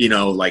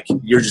 like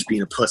you're just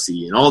being a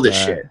pussy and all this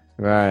shit.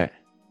 Right.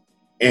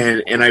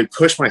 And I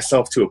pushed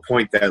myself to a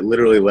point that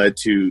literally led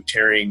to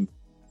tearing.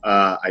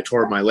 I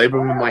tore my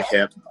labrum in my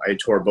hip. I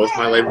tore both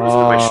my labrums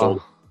in my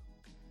shoulder,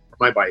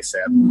 my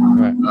bicep.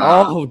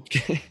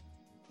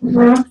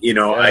 Right.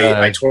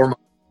 I tore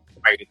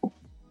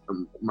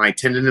my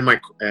tendon in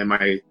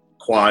my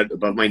quad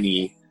above my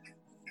knee,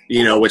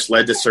 which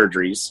led to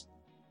surgeries,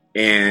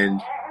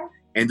 and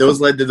those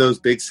led to those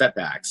big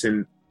setbacks.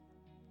 And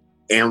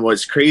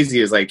what's crazy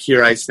is like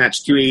here I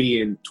snatched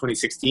 280 in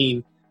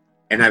 2016,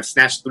 and I've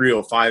snatched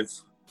 305.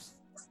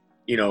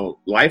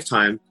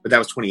 Lifetime, but that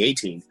was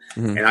 2018.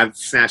 Mm-hmm. And I've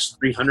snatched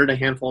 300 a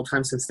handful of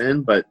times since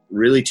then, but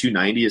really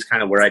 290 is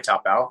kind of where I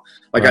top out.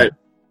 Like right.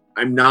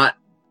 I'm not,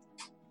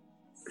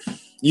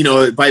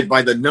 by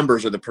the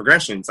numbers or the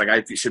progressions, like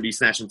I should be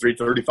snatching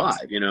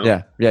 335,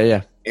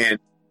 Yeah.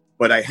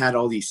 But I had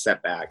all these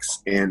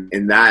setbacks and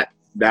that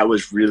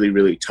was really,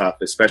 really tough,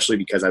 especially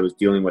because I was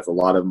dealing with a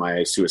lot of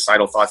my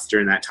suicidal thoughts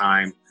during that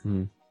time.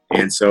 Mm-hmm.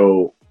 And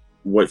so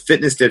what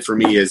fitness did for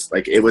me is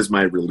like, it was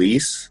my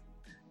release.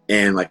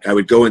 And like I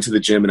would go into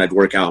the gym and I'd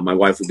work out. And my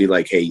wife would be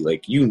like, "Hey,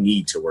 like you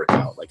need to work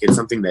out. Like it's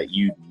something that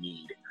you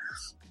need."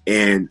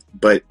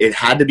 But it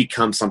had to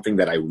become something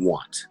that I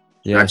want,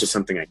 not just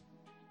something I.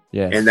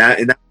 Yeah. And that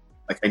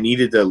like I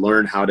needed to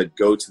learn how to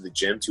go to the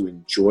gym to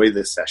enjoy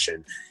the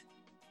session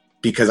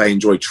because I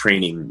enjoy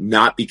training,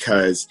 not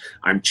because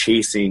I'm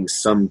chasing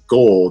some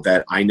goal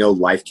that I know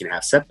life can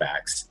have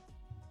setbacks.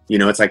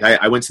 It's like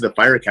I went to the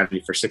fire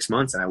academy for 6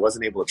 months and I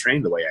wasn't able to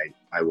train the way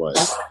I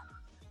was.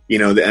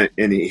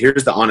 And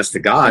here's the honest to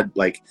God,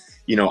 like,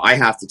 I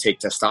have to take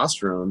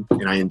testosterone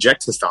and I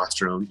inject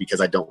testosterone because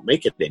I don't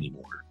make it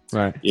anymore.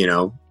 Right.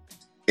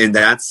 And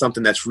that's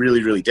something that's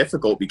really, really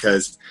difficult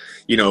because,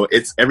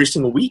 it's every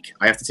single week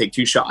I have to take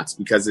 2 shots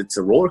because it's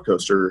a roller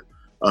coaster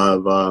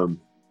of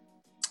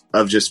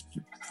just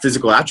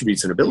physical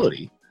attributes and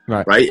ability.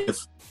 Right.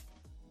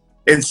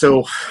 And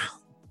so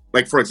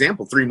like, for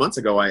example, 3 months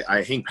ago,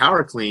 I hang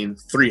power clean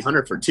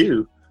 300 for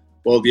 2.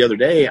 Well, the other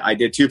day I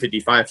did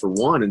 255 for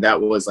 1, and that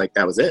was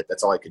it.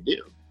 That's all I could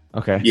do.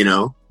 Okay.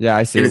 Yeah,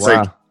 I see. And it's wow.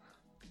 like,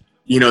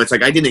 it's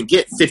like I didn't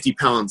get 50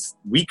 pounds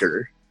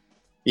weaker,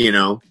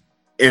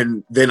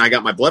 and then I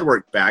got my blood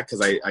work back because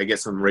I get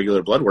some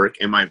regular blood work,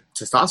 and my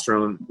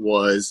testosterone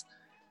was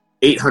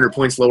 800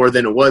 points lower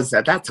than it was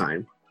at that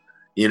time,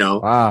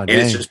 Wow. And dang.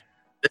 it's just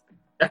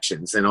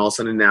injections, and all of a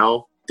sudden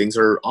now things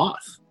are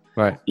off.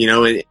 Right.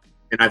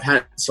 And I've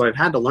had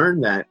to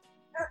learn that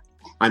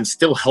I'm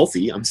still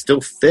healthy. I'm still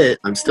fit.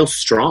 I'm still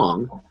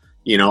strong.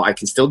 I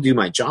can still do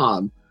my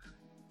job,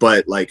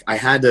 but like I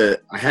had to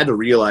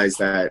realize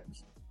that,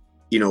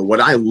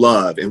 what I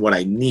love and what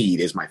I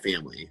need is my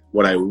family.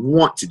 What I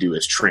want to do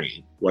is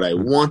train. What I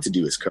want to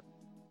do is coach,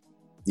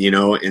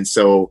 and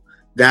so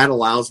that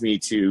allows me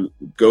to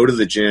go to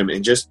the gym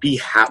and just be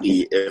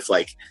happy. If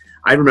like,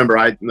 I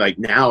remember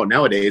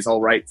nowadays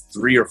I'll write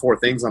 3 or 4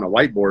 things on a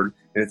whiteboard.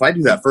 And if I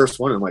do that first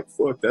one, I'm like,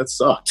 fuck, that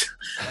sucked.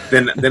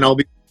 then I'll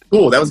be,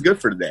 cool, that was good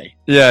for today.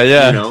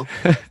 Yeah.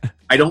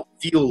 I don't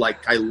feel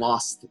like I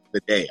lost the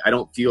day. I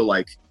don't feel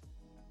like,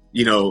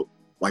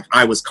 like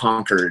I was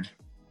conquered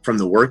from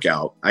the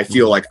workout. I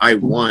feel like I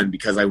won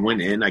because I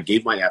went in, I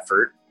gave my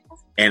effort,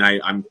 and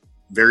I'm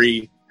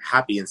very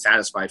happy and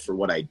satisfied for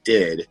what I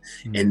did.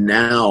 Mm-hmm. And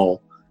now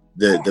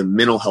the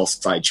mental health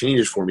side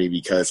changes for me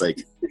because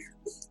like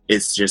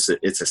it's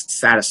a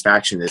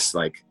satisfaction, this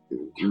like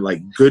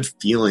good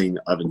feeling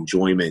of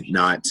enjoyment,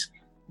 not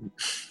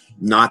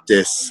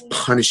this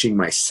punishing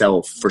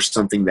myself for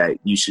something that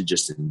you should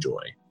just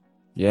enjoy.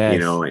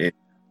 Yeah.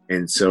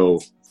 And so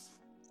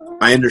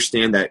I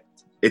understand that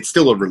it's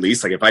still a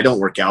release. Like if I don't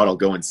work out, I'll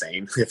go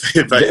insane.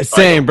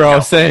 Same, bro.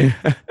 Same.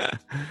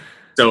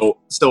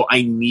 So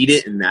I need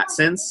it in that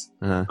sense.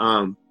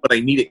 Uh-huh. But I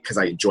need it because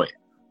I enjoy it.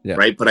 Yeah.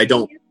 Right. But I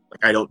don't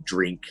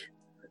drink,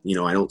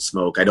 I don't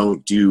smoke. I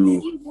don't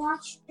do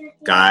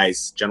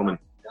gentlemen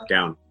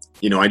down,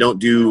 I don't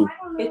do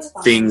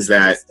things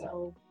that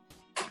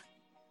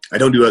I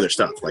don't do other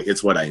stuff. Like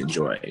it's what I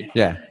enjoy.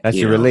 Yeah. That's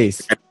your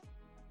release.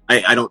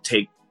 I don't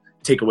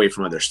take away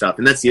from other stuff.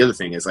 And that's the other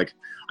thing is like,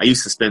 I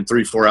used to spend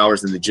 3-4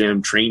 hours in the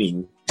gym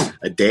training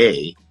a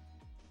day,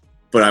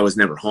 but I was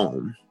never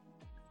home.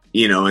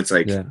 It's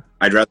like,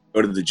 I'd rather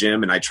go to the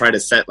gym and I try to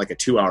set like a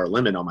 2-hour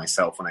limit on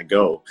myself when I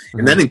go. Mm-hmm.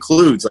 And that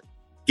includes like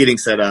getting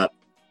set up.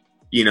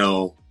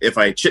 If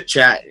I chit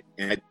chat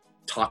and I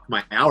talk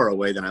my hour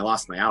away, then I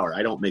lost my hour.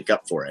 I don't make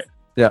up for it.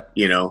 Yeah.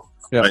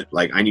 but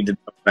like I need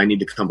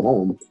to come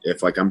home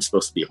if like I'm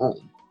supposed to be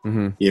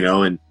home, you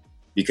know, and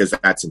because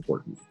that's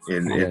important.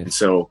 And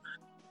so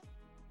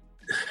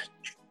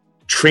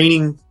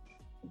training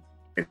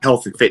and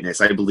health and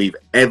fitness, I believe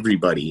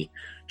everybody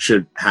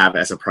should have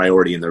as a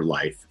priority in their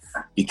life,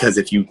 because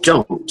if you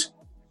don't,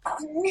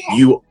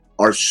 you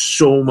are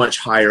so much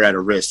higher at a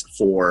risk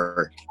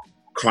for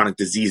chronic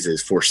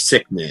diseases, for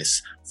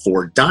sickness,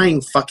 for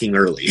dying fucking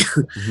early.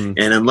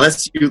 And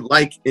unless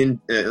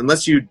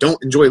you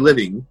don't enjoy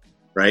living,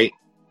 right,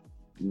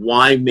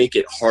 why make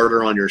it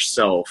harder on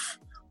yourself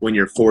when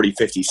you're 40,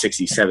 50,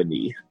 60,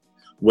 70,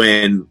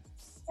 when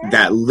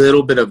that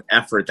little bit of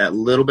effort, that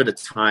little bit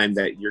of time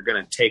that you're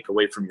going to take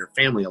away from your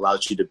family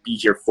allows you to be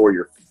here for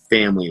your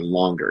family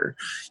longer,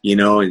 you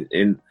know?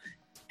 And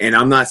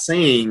I'm not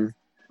saying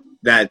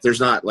that there's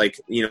not, like,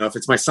 you know, if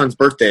it's my son's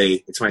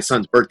birthday, it's my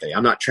son's birthday.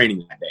 I'm not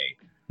training that day.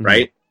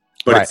 Right.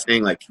 But it's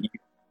saying, like,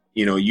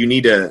 you know, you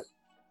need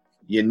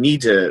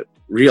to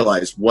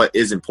realize what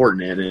is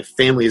important. And if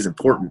family is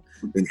important,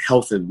 then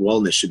health and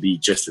wellness should be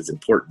just as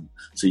important,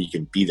 so you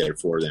can be there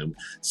for them.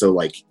 So,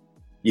 like,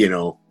 you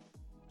know,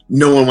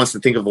 no one wants to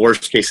think of the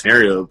worst case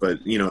scenario,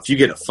 but, you know, if you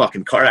get a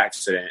fucking car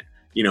accident,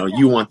 you know,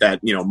 you want that,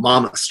 you know,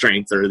 mama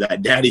strength or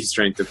that daddy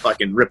strength to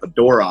fucking rip a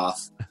door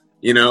off.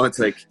 You know, it's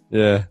like,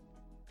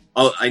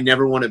 I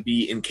never want to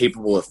be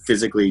incapable of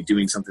physically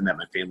doing something that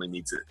my family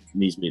needs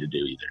me to do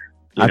either.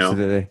 You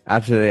know?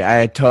 Absolutely.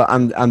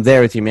 I'm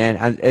there with you,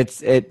 man.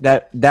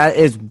 That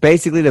is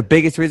basically the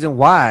biggest reason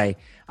why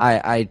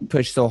I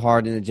push so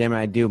hard in the gym, and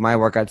I do my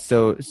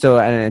workouts so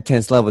at an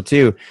intense level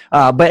too.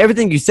 But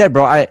everything you said,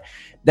 bro,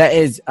 that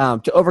is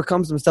to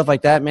overcome some stuff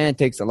like that, man. It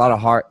takes a lot of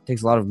heart, it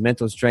takes a lot of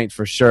mental strength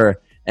for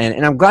sure.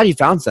 And I'm glad you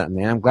found something,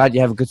 man. I'm glad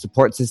you have a good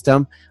support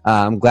system.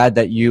 I'm glad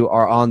that you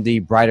are on the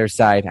brighter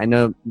side. I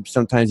know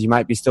sometimes you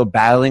might be still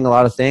battling a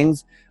lot of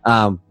things,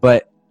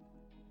 but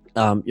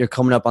you're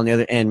coming up on the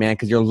other end, man,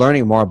 because you're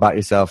learning more about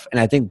yourself. And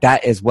I think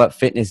that is what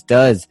fitness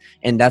does.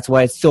 And that's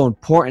why it's so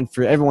important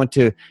for everyone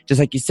to, just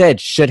like you said,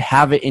 should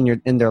have it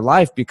in their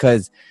life,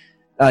 because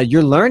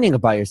you're learning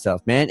about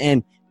yourself, man.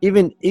 And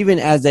even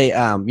as a,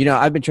 you know,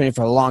 I've been training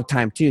for a long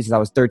time too, since I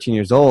was 13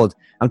 years old.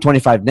 I'm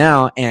 25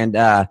 now.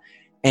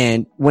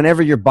 And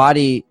whenever your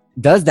body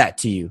does that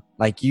to you,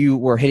 like you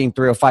were hitting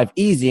 305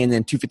 easy and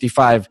then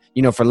 255,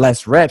 you know, for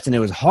less reps, and it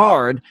was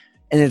hard.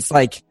 And it's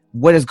like,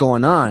 what is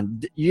going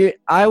on?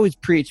 I always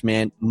preach,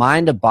 man,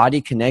 mind to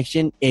body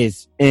connection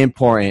is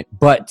important,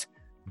 but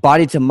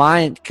body to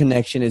mind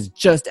connection is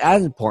just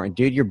as important,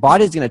 dude. Your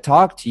body's going to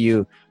talk to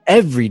you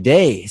every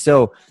day.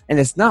 So, and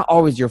it's not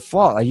always your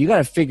fault. Like, you got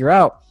to figure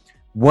out,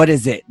 what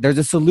is it? There's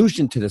a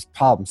solution to this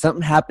problem.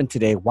 Something happened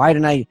today. Why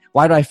do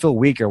I feel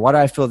weaker? Why do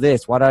I feel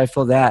this? Why do I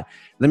feel that?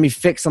 Let me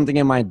fix something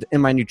in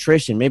my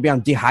nutrition. Maybe I'm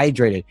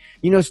dehydrated.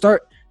 You know,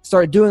 start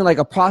doing like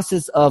a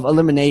process of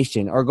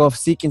elimination, or go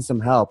seeking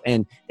some help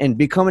and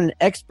becoming an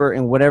expert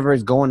in whatever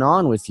is going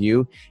on with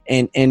you,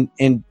 and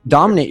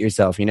dominate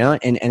yourself, you know?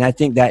 And I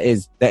think that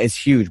is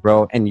huge,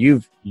 bro. And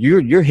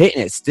you're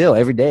hitting it still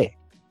every day.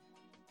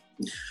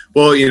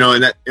 Well, you know,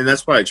 and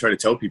that's why I try to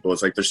tell people,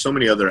 it's like, there's so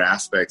many other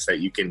aspects that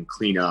you can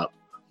clean up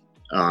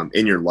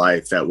in your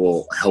life that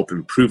will help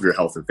improve your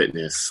health and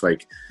fitness.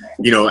 Like,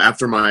 you know,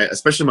 after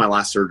especially my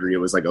last surgery, it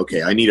was like,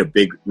 okay, I need a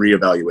big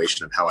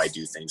reevaluation of how I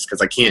do things,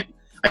 because I can't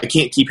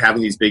keep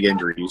having these big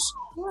injuries,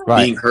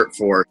 being hurt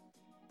for,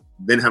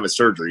 then have a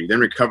surgery, then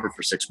recover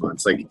for 6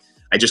 months. Like,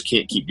 I just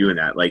can't keep doing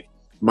that. Like,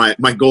 my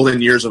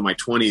golden years of my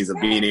 20s of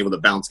being able to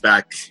bounce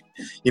back,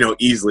 you know,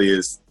 easily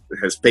has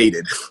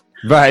faded.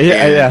 Right.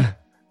 Yeah. Yeah.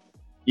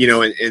 You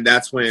know, and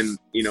that's when,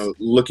 you know,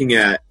 looking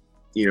at,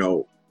 you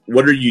know,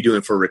 what are you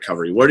doing for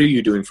recovery? What are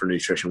you doing for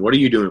nutrition? What are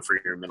you doing for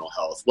your mental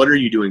health? What are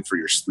you doing for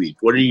your sleep?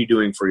 What are you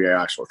doing for your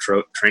actual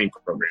training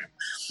program?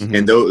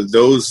 And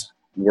those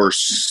were,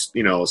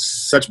 you know,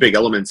 such big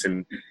elements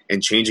in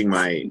changing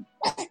my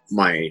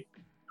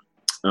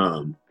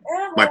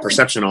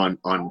perception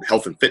on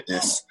health and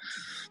fitness,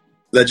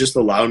 that just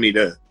allowed me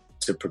to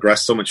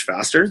progress so much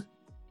faster,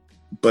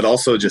 but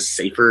also just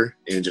safer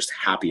and just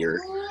happier,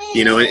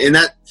 you know, and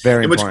that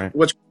very important.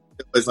 Which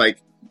was like,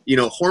 you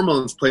know,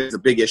 hormones plays a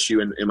big issue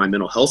in my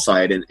mental health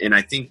side. And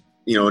I think,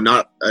 you know,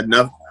 not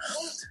enough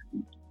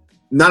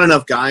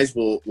guys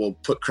will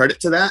put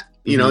credit to that.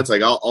 You know, it's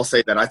like, I'll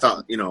say that I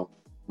thought, you know,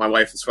 my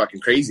wife was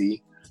fucking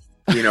crazy,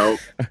 you know,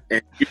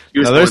 and she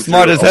was they're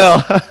smart as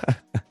hell.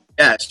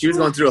 Yeah. She was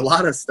going through a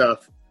lot of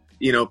stuff,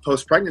 you know,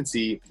 post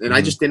pregnancy. And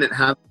I just didn't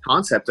have the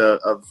concept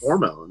of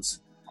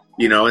hormones.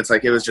 You know, it's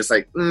like, it was just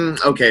like,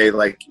 okay,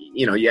 like,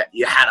 you know,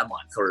 you had a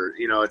month, or,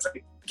 you know, it's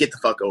like, get the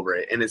fuck over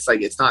it. And it's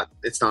like, it's not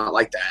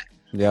like that.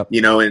 Yep.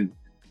 You know, and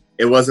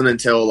it wasn't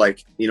until,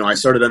 like, you know, I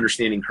started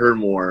understanding her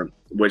more,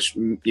 which,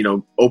 you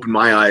know, opened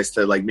my eyes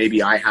to, like,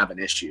 maybe I have an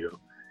issue.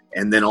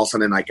 And then all of a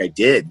sudden, like, I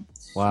did.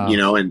 Wow. You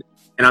know, and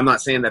I'm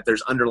not saying that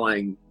there's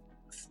underlying,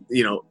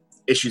 you know,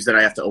 issues that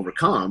I have to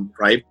overcome,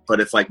 right?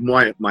 But if, like,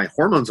 my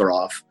hormones are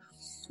off,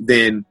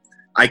 then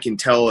I can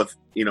tell if,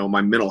 you know,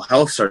 my mental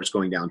health starts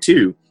going down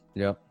too.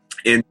 Yeah.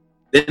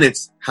 then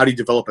it's how do you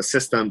develop a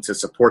system to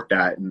support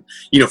that? And,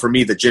 for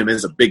me, the gym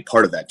is a big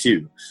part of that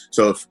too.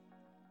 So if,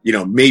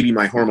 maybe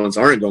my hormones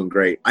aren't going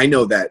great, I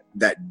know that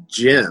that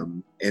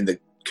gym and the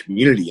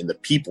community and the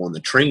people and the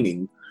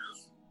training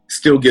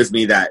still gives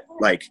me that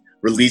like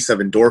release of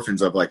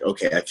endorphins of like,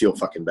 okay, I feel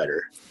fucking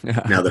better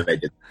now that I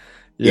did,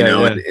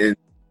 and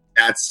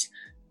that's,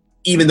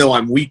 even though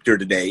I'm weaker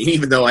today,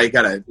 even though I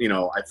gotta,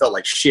 I felt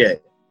like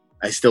shit,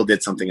 I still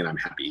did something and I'm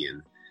happy.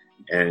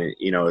 And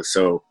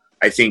so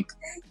I think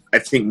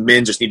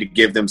men just need to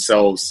give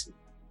themselves,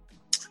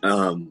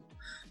 a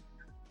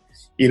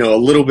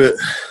little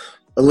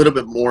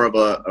bit more of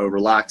a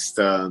relaxed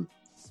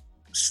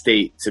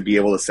state to be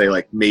able to say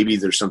like, maybe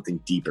there's something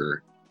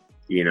deeper,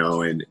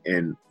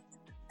 and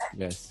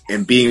yes,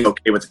 and being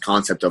okay with the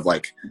concept of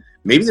like,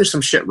 maybe there's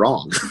some shit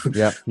wrong.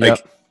 Yep.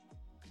 Like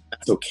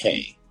that's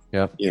okay.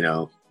 Yep.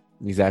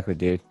 Exactly,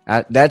 dude.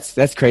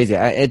 That's crazy.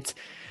 It's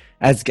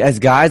as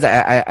guys,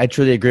 I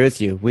truly agree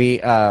with you. We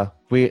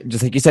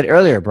just like you said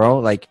earlier, bro,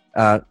 like,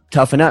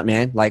 toughen up,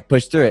 man, like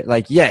push through it.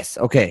 Like, yes.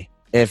 Okay.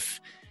 If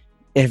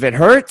it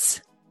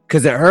hurts,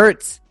 cause it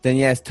hurts, then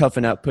yes,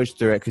 toughen up, push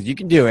through it. Cause you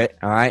can do it.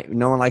 All right.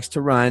 No one likes to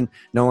run.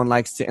 No one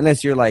likes to,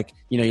 unless you're like,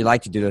 you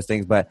like to do those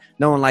things, but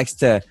no one likes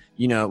to,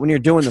 when you're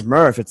doing the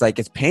Murph, it's like,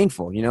 it's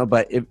painful,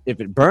 but if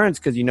it burns,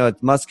 cause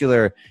it's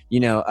muscular,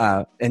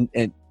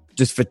 and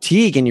just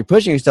fatigue and you're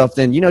pushing yourself,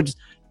 then, just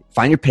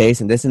find your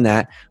pace and this and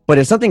that. But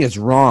if something is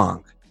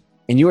wrong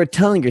and you are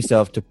telling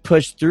yourself to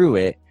push through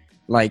it,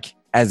 like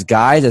as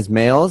guys, as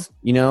males,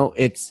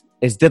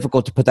 it's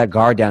difficult to put that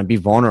guard down and be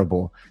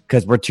vulnerable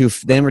because we're too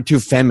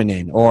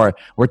feminine or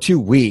we're too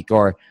weak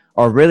or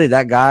really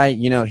that guy,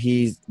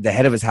 he's the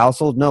head of his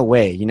household. No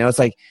way. It's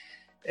like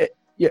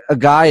a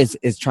guy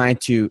is trying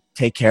to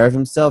take care of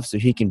himself so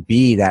he can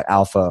be that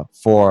alpha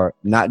for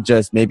not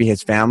just maybe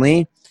his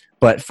family,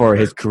 but for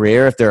his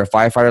career. If they're a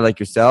firefighter like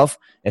yourself,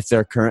 if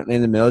they're currently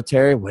in the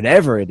military,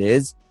 whatever it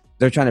is,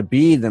 they're trying to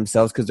be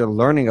themselves because they're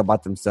learning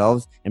about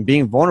themselves, and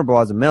being vulnerable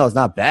as a male is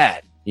not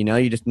bad.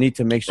 You just need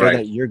to make sure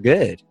that you're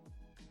good.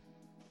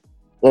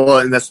 Well,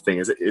 and that's the thing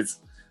is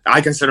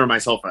I consider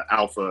myself an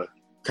alpha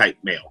type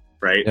male,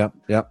 right?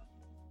 Yep.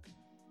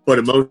 But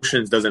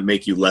emotions doesn't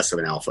make you less of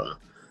an alpha,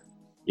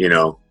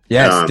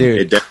 Yes,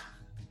 dude.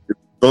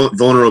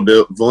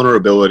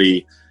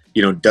 Vulnerability,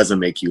 doesn't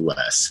make you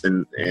less,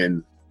 and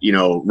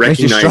recognizing makes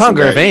you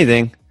stronger, if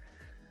anything.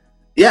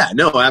 Yeah,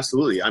 no,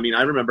 absolutely. I mean,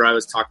 I remember I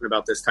was talking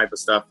about this type of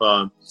stuff,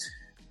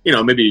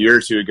 maybe a year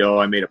or two ago.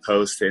 I made a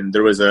post, and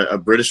there was a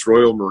British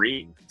Royal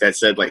Marine that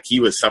said like he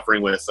was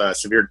suffering with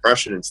severe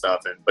depression and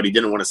stuff, but he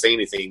didn't want to say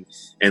anything.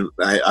 And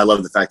I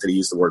love the fact that he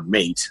used the word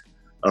mate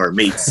or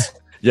mates.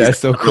 Yeah, it's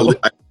so cool.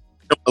 I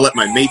let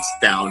my mates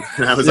down,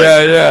 and I was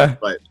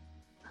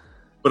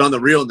But on the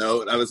real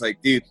note, I was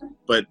like, dude,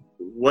 but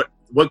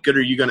what good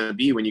are you going to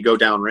be when you go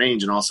down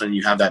range and all of a sudden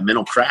you have that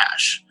mental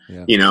crash,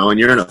 and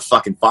you're in a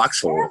fucking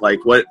foxhole? Like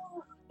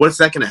what's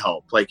that going to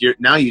help? Like you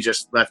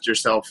just left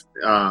yourself,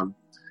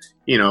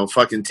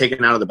 fucking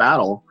taken out of the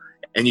battle,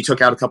 and you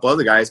took out a couple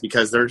other guys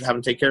because they're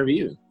having to take care of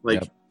you.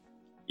 Like,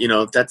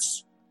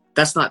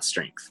 that's not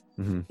strength,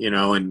 and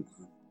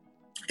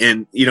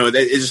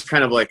it's just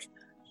kind of like,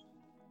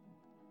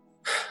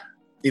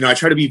 I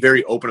try to be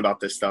very open about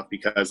this stuff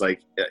because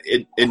like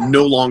it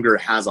no longer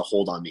has a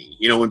hold on me.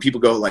 When people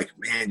go like,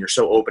 man, you're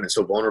so open and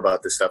so vulnerable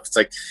about this stuff. It's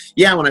like,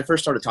 yeah, when I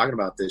first started talking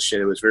about this shit,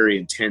 it was very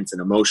intense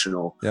and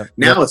emotional. Yeah.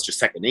 Now it's just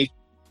second nature.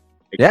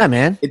 Like, yeah,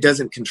 man. It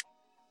doesn't control,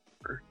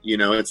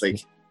 it's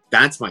like,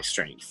 that's my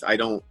strength.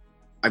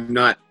 I'm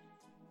not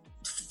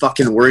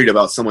fucking worried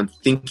about someone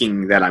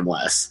thinking that I'm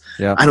less.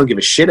 Yeah. I don't give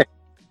a shit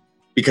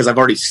because I've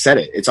already said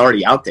it. It's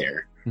already out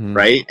there. Mm-hmm.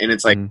 Right. And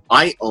it's like,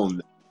 I own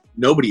that.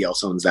 Nobody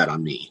else owns that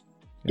on me,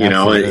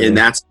 and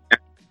that's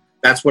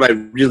what I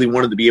really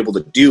wanted to be able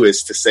to do,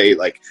 is to say,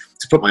 like,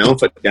 to put my own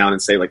foot down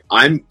and say, like,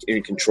 I'm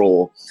in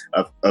control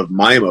of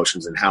my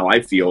emotions and how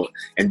I feel,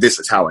 and this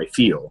is how I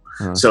feel.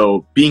 Uh-huh.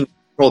 So being in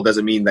control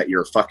doesn't mean that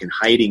you're fucking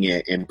hiding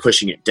it and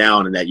pushing it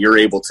down and that you're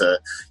able to,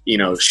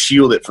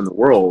 shield it from the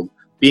world.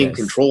 Being in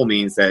control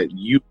means that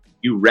you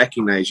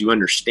recognize, you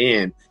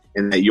understand,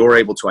 and that you're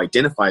able to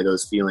identify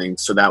those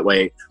feelings, so that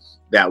way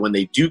that when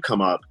they do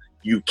come up,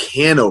 you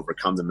can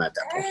overcome them at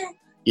that point,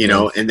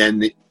 and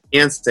then you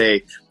can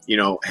say,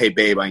 hey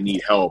babe, I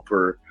need help,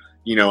 or,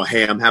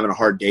 hey, I'm having a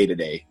hard day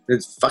today.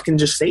 It's fucking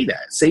just say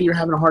that. Say you're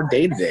having a hard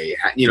day today.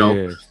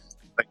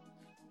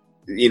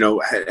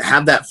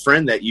 Have that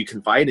friend that you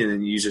confide in,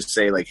 and you just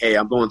say like, hey,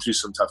 I'm going through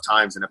some tough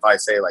times. And if I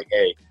say like,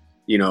 hey,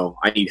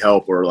 I need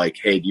help, or like,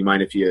 hey, do you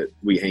mind if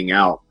we hang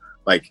out?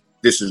 Like,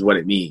 this is what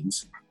it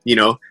means.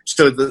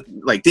 So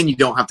then you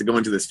don't have to go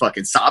into this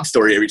fucking sob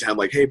story every time.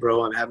 Like, hey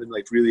bro, I'm having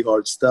like really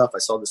hard stuff. I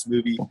saw this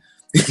movie,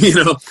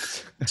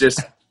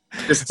 just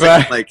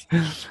right. Like,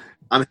 I'm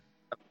having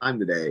time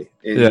today,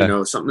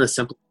 and something as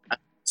simple as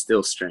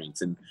still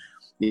strength. And,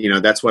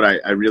 that's what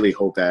I really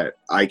hope that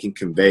I can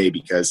convey,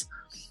 because,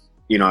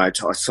 I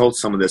told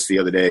some of this the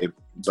other day,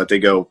 but they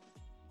go,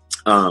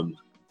 I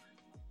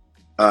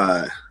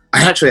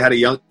actually had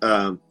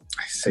a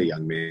I say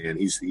young man,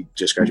 he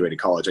just graduated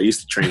college. I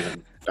used to train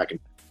him back in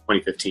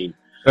 2015.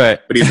 Right.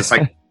 But he's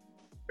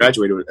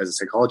graduated as a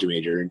psychology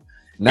major.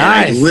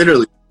 Nice. And I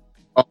literally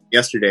saw him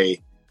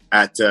yesterday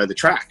at the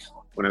track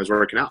when I was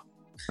working out.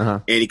 Uh-huh.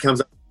 And he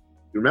comes up,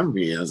 you remember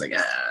me? And I was like,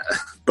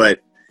 ah. But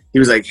he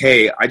was like,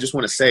 hey, I just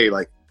want to say,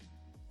 like,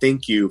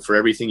 thank you for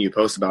everything you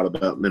post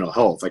about mental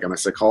health. Like, I'm a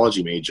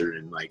psychology major,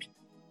 and like,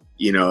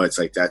 you know, it's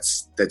like,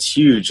 that's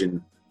huge.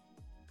 And,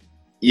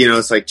 you know,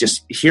 it's like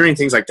just hearing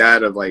things like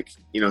that of like,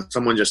 you know,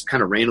 someone just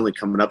kind of randomly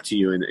coming up to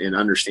you and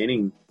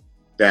understanding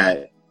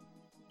that,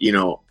 you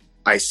know,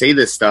 I say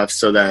this stuff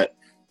so that,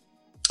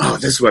 oh,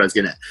 this is what I was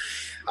gonna,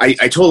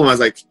 I told him, I was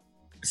like,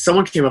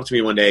 someone came up to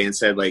me one day and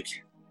said like,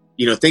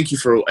 you know, thank you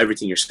for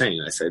everything you're saying.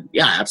 And I said,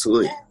 yeah,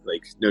 absolutely.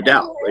 Like, no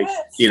doubt. Like,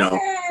 you know,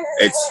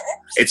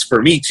 it's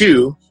for me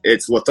too.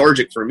 It's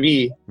lethargic for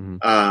me.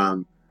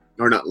 Mm-hmm.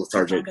 Or not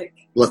lethargic.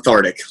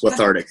 Lethargic.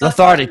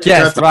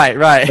 Yes.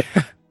 Right.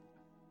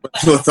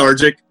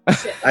 Lethargic.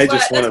 I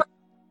just want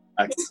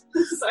to.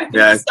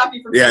 Yeah.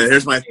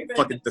 Here's my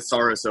fucking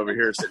thesaurus over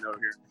here, sitting over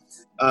here.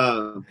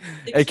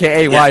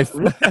 AKA wife.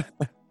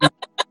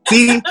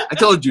 See, I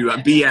told you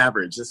I'm B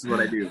average. This is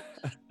what I do.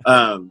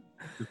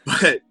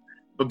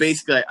 But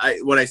basically,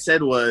 what I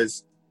said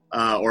was,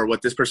 or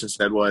what this person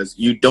said was,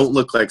 you don't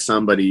look like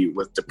somebody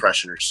with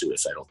depression or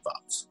suicidal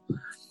thoughts.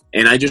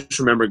 And I just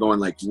remember going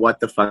like, what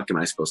the fuck am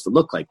I supposed to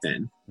look like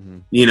then? Mm-hmm.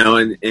 You know,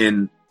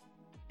 and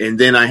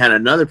then I had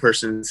another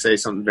person say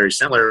something very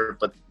similar,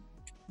 but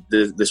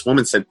this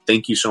woman said,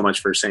 thank you so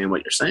much for saying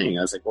what you're saying.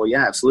 I was like, well,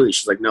 yeah, absolutely.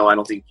 She's like, no, I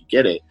don't think you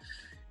get it.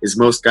 Is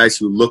most guys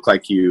who look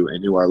like you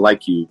and who are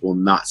like you will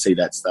not say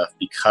that stuff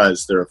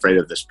because they're afraid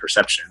of this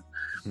perception.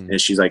 Mm-hmm.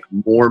 And she's like,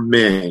 more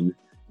men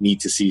need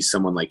to see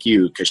someone like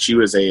you, because she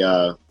was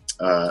a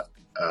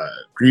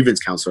grievance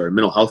counselor, a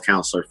mental health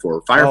counselor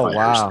for firefighters. Oh,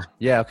 wow.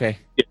 Yeah, okay.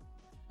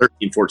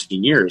 13,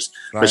 14 years.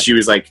 Right. But she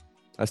was like,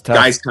 that's tough.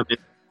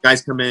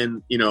 Guys come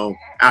in, you know,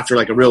 after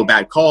like a real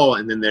bad call,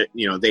 and then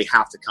you know, they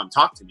have to come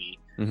talk to me.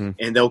 Mm-hmm.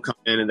 And they'll come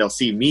in and they'll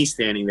see me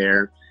standing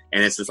there,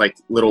 and it's this like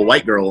little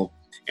white girl,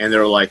 and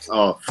they're like,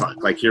 oh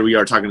fuck, like here we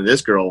are talking to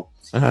this girl.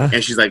 Uh-huh.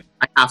 And she's like,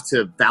 I have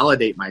to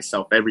validate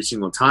myself every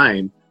single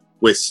time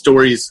with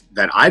stories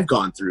that I've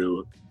gone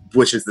through,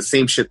 which is the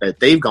same shit that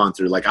they've gone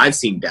through. Like, I've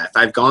seen death,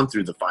 I've gone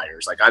through the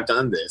fires, like I've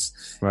done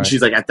this. Right. And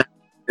she's like, at that,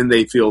 and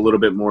they feel a little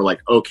bit more like,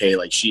 okay,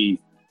 like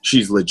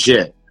she's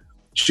legit.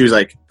 She was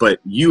like, but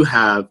you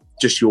have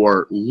just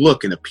your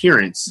look and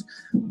appearance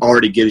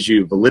already gives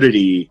you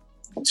validity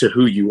to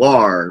who you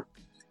are.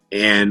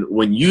 And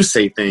when you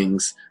say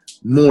things,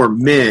 more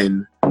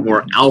men,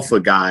 more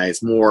alpha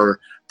guys, more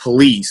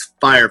police,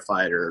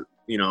 firefighter,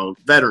 you know,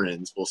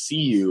 veterans will see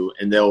you,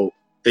 and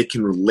they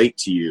can relate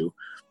to you,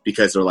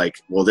 because they're like,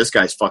 well, this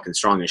guy's fucking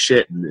strong as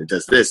shit and it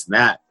does this and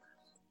that.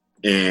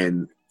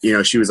 And, you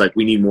know, she was like,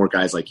 we need more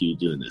guys like you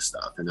doing this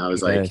stuff. And I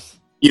was like,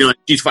 you know,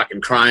 she's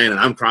fucking crying and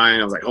I'm crying.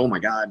 I was like, oh my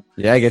God.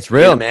 Yeah, it gets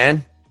real,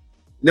 man.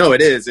 No,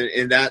 it is.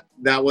 And that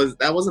was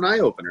an eye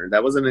opener.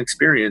 That was an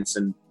experience.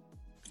 And,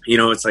 you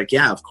know, it's like,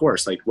 yeah, of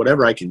course, like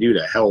whatever I can do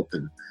to help.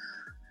 And,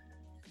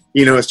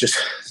 you know, it's just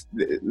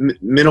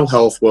mental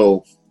health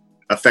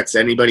affects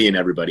anybody and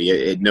everybody.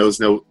 It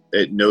knows no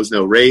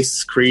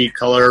race, creed,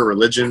 color,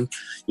 religion.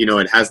 You know,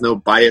 it has no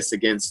bias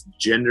against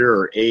gender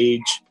or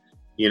age.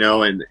 You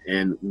know, and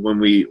when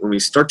we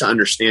start to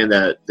understand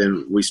that,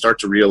 then we start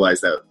to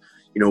realize that,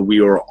 you know,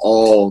 we are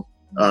all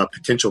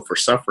potential for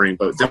suffering,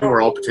 but then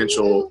we're all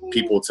potential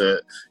people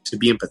to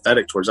be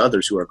empathetic towards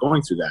others who are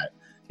going through that.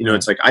 You know,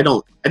 it's like, I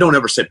don't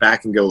ever sit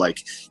back and go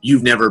like,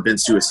 you've never been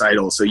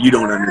suicidal, so you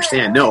don't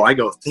understand. No, I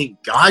go,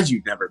 thank God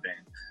you've never been.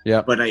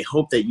 Yeah. But I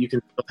hope that you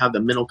can have the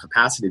mental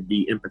capacity to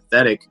be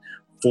empathetic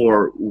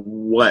for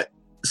what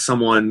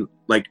someone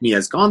like me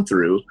has gone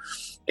through.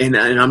 And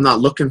I'm not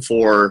looking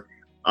for,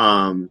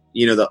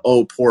 you know, the,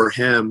 oh, poor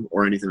him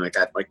or anything like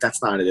that. Like,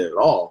 that's not it at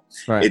all.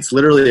 Right. It's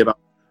literally about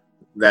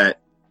that,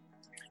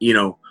 you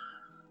know,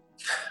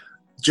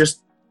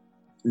 just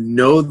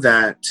know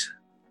that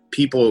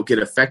people get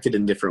affected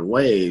in different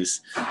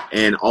ways,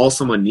 and all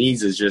someone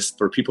needs is just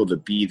for people to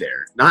be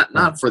there.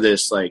 Not for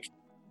this, like,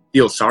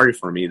 feel sorry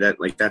for me. That,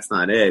 like, that's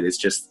not it. It's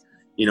just,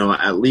 you know,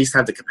 at least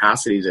have the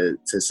capacity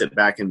to sit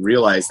back and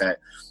realize that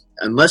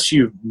unless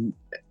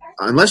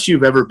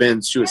you've ever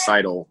been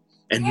suicidal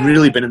and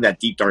really been in that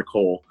deep dark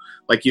hole,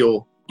 like,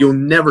 you'll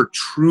never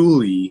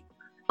truly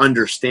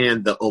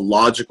understand the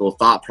illogical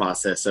thought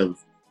process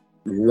of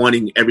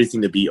wanting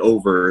everything to be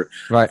over,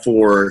 right,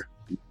 for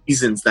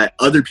reasons that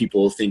other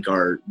people think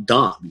are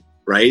dumb,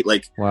 right?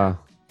 Like, wow,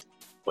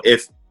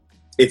 if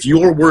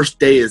your worst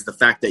day is the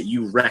fact that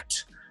you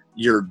wrecked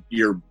your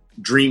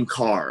dream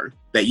car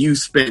that you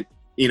spent,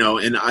 you know,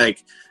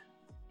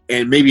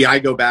 and maybe I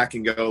go back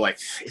and go like,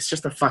 it's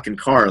just a fucking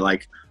car,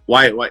 like,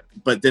 why?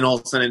 But then all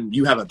of a sudden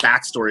you have a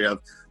backstory of,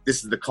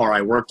 this is the car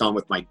I worked on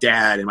with my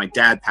dad, and my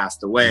dad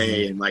passed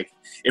away, and like,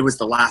 it was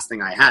the last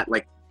thing I had.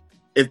 Like,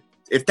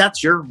 if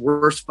that's your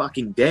worst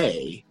fucking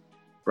day,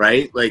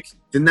 right? Like,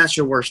 then that's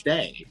your worst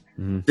day.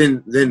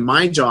 Then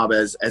my job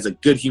as a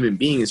good human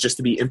being is just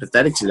to be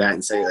empathetic to that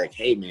and say, like,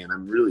 hey man,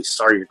 I'm really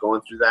sorry you're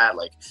going through that.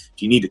 Like,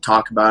 if you need to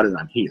talk about it,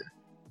 I'm here.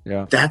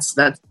 Yeah. That's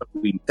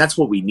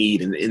what we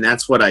need. And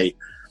that's what I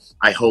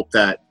hope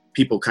that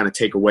people kind of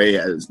take away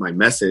as my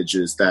message,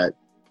 is that,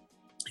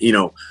 you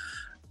know,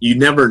 you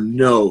never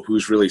know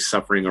who's really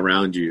suffering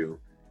around you.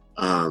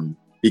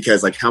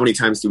 Because like, how many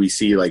times do we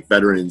see like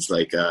veterans,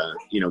 like,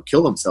 you know,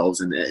 kill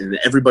themselves and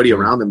everybody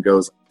around them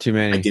goes, too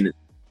many. I didn't,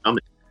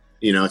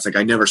 you know, it's like,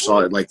 I never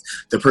saw it. Like,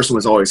 the person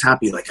was always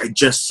happy. Like, I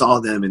just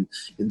saw them and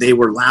they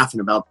were laughing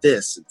about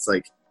this. It's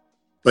like,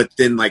 but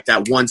then like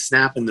that one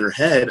snap in their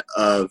head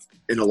of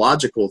an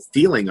illogical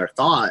feeling or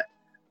thought,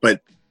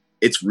 but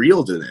it's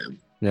real to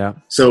them. Yeah.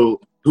 So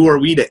who are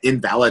we to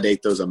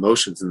invalidate those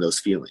emotions and those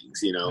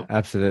feelings, you know?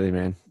 Absolutely,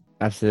 man.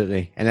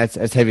 Absolutely. And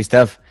that's heavy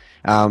stuff.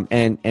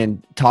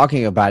 And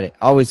talking about it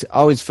always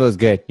feels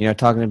good. You know,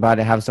 talking about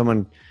it, have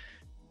someone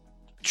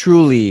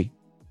truly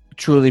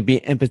be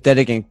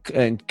empathetic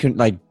and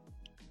like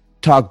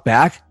talk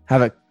back,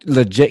 have a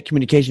legit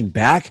communication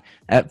back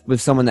with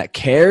someone that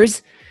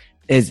cares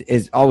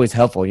is always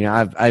helpful. You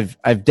know,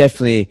 I've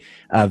definitely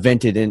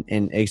vented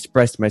and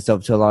expressed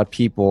myself to a lot of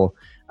people,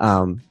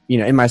 you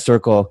know, in my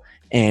circle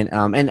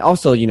and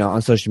also, you know,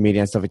 on social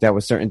media and stuff like that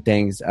with certain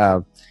things.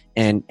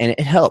 And it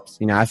helps,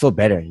 you know, I feel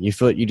better. You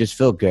just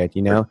feel good,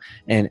 you know,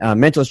 and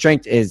mental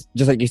strength is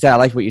just like you said. I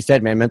like what you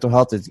said, man. Mental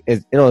health is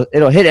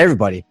it'll hit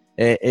everybody.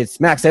 It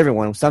smacks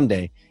everyone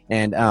someday.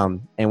 And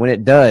when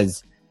it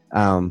does,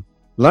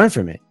 learn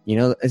from it, you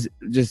know,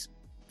 just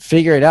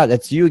figure it out.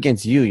 That's you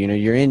against you, you know,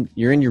 you're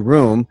in your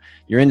room,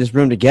 you're in this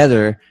room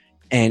together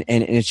and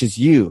it's just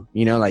you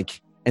know,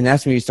 like, and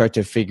that's when you start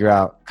to figure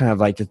out kind of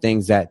like the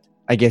things that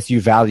I guess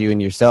you value in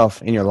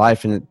yourself, in your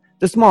life, and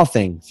the small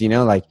things, you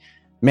know, like,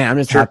 man, I'm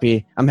just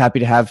happy. I'm happy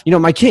to have, you know,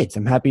 my kids.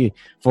 I'm happy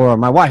for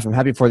my wife. I'm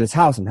happy for this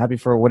house. I'm happy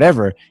for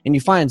whatever. And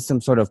you find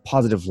some sort of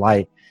positive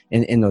light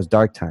in those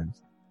dark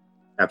times.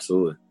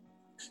 Absolutely.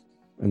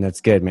 And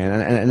that's good,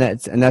 man.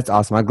 And that's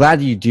awesome. I'm glad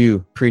that you do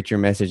preach your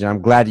message, and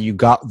I'm glad that you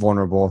got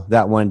vulnerable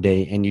that one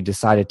day and you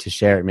decided to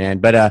share it, man.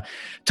 But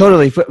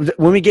totally,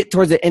 when we get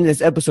towards the end of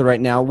this episode right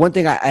now, one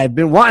thing I've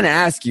been wanting to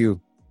ask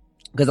you,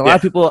 because a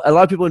lot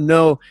of people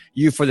know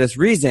you for this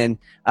reason,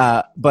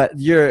 but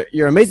your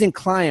amazing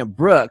client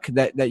Brooke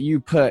that you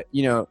put,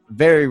 you know,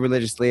 very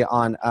religiously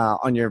on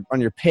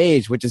your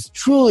page, which is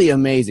truly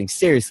amazing.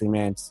 Seriously,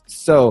 man, it's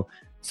so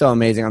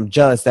amazing. I'm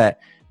jealous that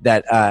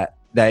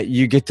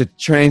you get to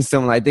train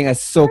someone. I think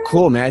that's so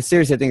cool, man. I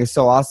think it's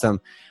so awesome.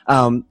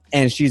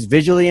 And she's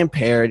visually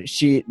impaired.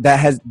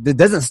 That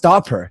doesn't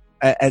stop her.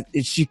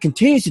 She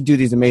continues to do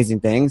these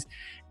amazing things.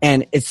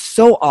 And it's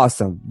so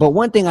awesome. But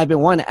one thing I've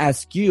been wanting to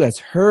ask you as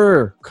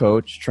her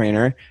coach,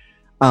 trainer,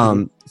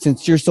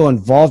 since you're so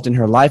involved in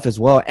her life as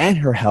well and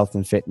her health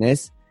and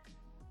fitness,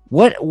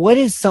 what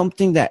is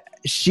something that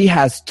she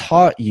has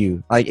taught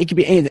you? Like, it could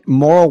be anything,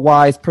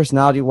 moral-wise,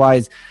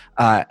 personality-wise,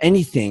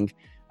 anything.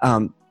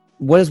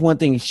 What is one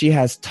thing she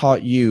has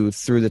taught you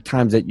through the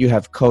times that you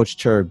have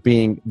coached her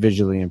being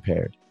visually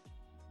impaired?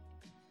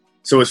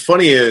 So what's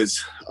funny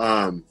is,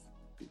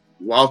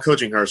 while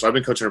coaching her, so I've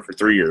been coaching her for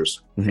 3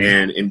 years,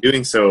 and in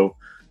doing so,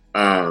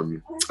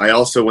 I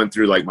also went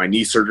through like my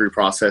knee surgery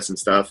process and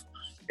stuff.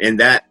 And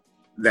that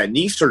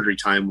knee surgery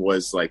time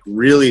was like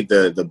really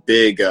the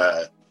big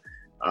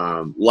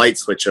light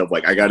switch of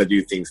like, I got to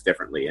do things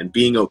differently and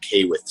being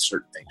okay with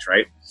certain things,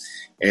 right?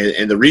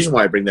 And the reason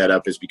why I bring that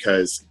up is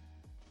because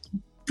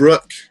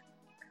Brooke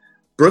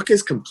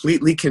is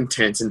completely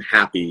content and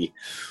happy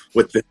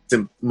with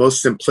the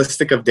most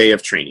simplistic of day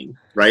of training,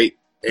 right?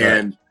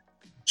 And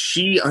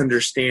she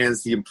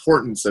understands the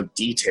importance of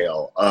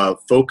detail, of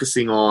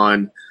focusing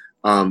on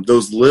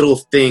those little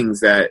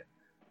things that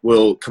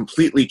will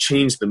completely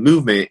change the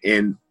movement.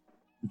 And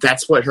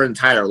that's what her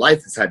entire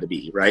life has had to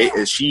be, right?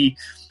 Is she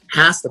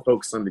has to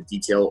focus on the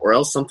detail, or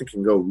else something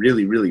can go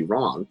really, really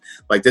wrong.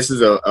 Like, this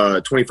is a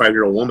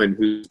 25-year-old woman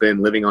who's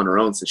been living on her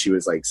own since she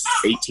was like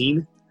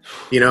 18,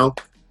 you know?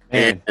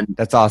 Man, and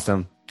that's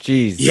awesome.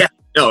 Jeez. Yeah,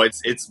 no,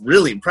 it's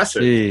really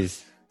impressive.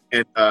 Jeez.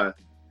 And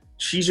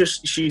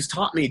she's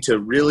taught me to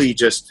really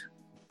just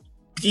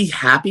be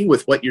happy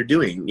with what you're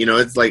doing. You know,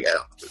 it's like,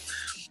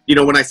 you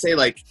know, when I say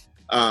like,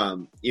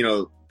 you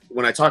know,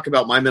 when I talk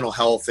about my mental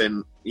health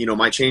and, you know,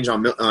 my change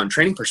on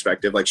training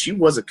perspective, like, she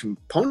was a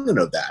component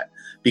of that,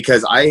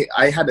 because I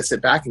had to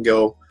sit back and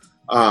go,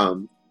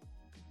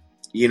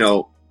 you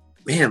know,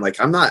 man, like,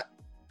 I'm not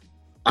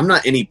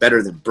any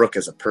better than Brooke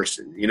as a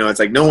person. You know, it's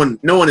like no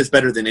one is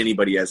better than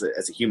anybody as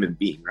a human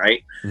being,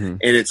 right? And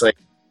it's like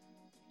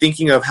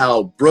thinking of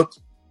how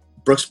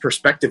Brooke's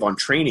perspective on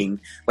training,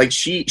 like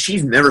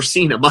she's never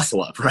seen a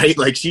muscle up, right?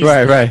 Like, she's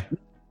right.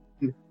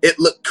 It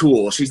looked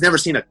cool. She's never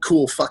seen a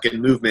cool fucking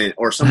movement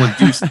or someone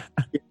do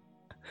something.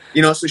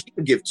 You know, so she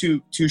can give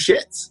two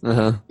shits.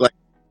 Like,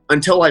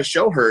 until I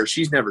show her,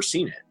 she's never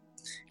seen it.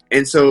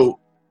 And so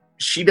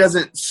she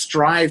doesn't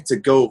strive to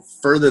go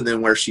further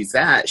than where she's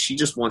at. She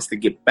just wants to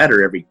get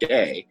better every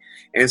day.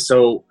 And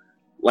so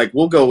like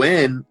we'll go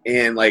in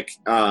and like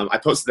I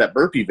posted that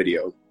burpee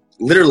video.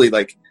 Literally,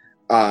 like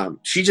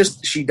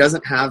she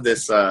doesn't have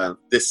this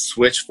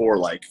switch for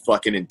like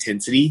fucking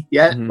intensity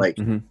yet. Like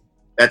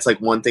that's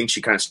like one thing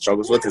she kind of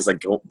struggles with is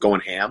like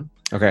going ham.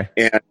 Okay.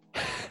 And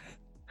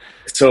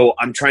so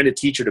I'm trying to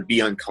teach her to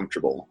be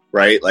uncomfortable,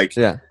 right? Like,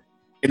 and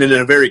in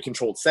a very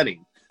controlled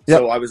setting. Yep.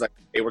 So I was like,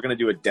 hey, we're going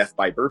to do a death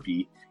by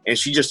burpee. And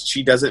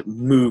she doesn't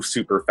move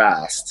super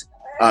fast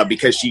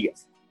because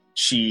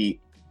she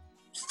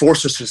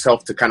forces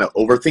herself to kind of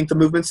overthink the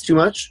movements too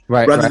much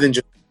rather than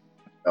just,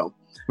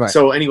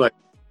 So anyway,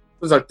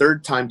 it was our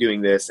third time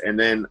doing this. And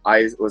then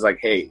I was like,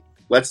 hey,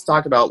 let's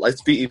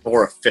be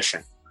more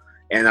efficient.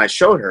 And I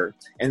showed her,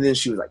 and then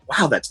she was like,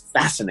 wow, that's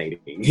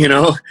fascinating, you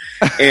know?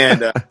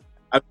 And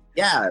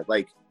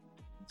like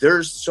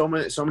there's so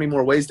many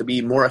more ways to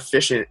be more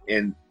efficient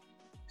in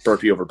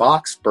burpee over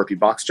box, burpee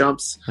box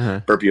jumps,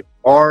 burpee over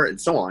bar, and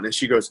so on. And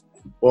she goes,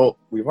 well,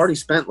 we've already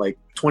spent like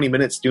 20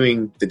 minutes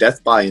doing the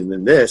death by and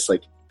then this,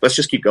 like, let's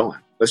just keep going.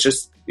 Let's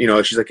just, you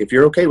know, she's like, if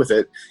you're okay with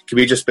it, can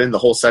we just spend the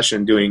whole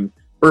session doing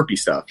burpee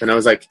stuff? And I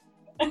was like,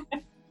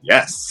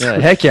 yes.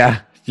 Heck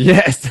yeah.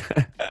 Yes.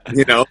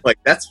 You know, like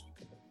that's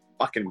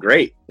fucking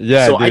great.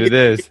 Yeah, so it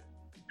is.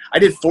 I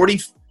did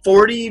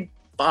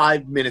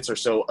 45 minutes or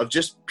so of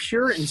just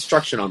pure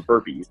instruction on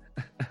burpees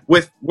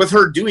with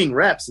her doing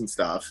reps and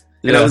stuff.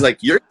 And I was like,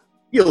 you're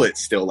feel it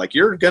still. Like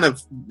your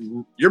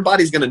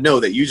body's gonna know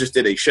that you just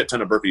did a shit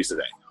ton of burpees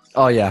today.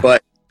 Oh yeah.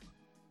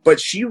 But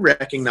she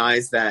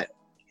recognized that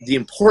the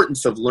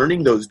importance of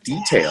learning those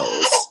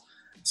details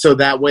so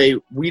that way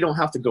we don't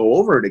have to go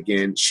over it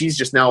again. She's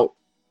just now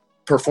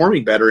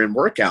performing better in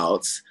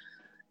workouts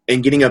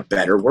and getting a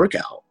better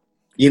workout.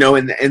 You know,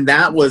 and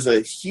that was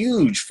a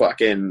huge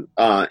fucking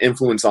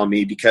influence on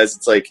me because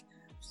it's like,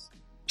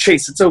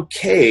 Chase, it's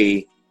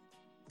okay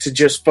to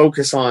just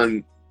focus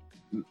on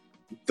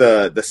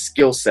the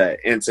skill set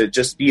and to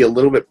just be a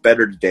little bit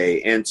better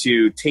today and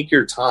to take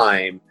your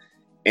time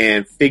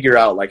and figure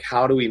out like,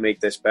 how do we make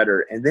this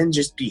better? And then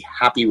just be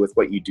happy with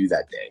what you do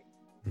that day,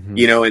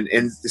 you know?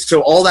 And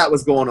so all that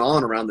was going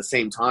on around the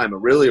same time,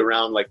 really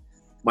around like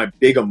my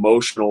big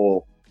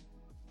emotional,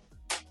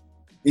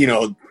 you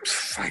know,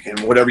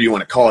 fucking whatever you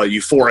want to call it,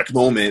 euphoric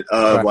moment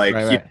of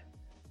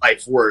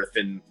life worth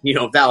and, you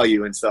know,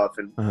 value and stuff.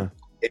 And,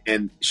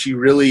 and she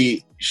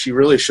really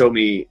showed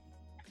me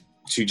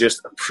to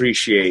just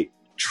appreciate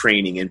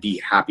training and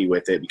be happy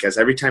with it, because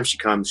every time she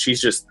comes,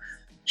 she's just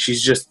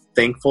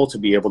thankful to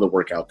be able to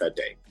work out that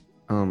day.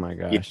 Oh my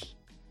gosh.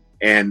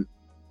 And,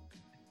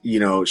 you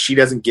know, she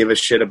doesn't give a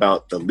shit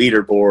about the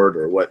leaderboard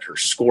or what her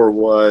score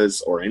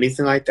was or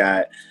anything like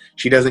that.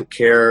 She doesn't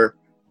care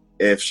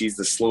if she's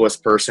the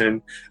slowest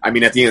person. I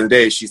mean, at the end of the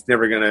day, she's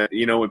never gonna,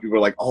 you know, when people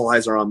are like, all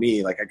eyes are on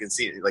me, like I can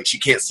see it, like she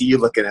can't see you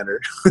looking at her.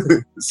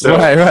 So,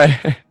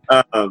 right.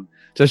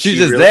 So she's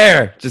just really,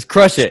 there, just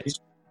crush it.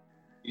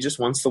 She just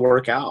wants to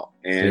work out.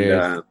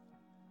 And,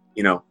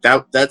 you know,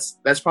 that's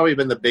probably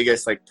been the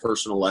biggest like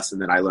personal lesson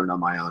that I learned on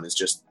my own, is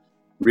just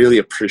really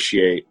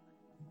appreciate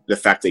the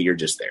fact that you're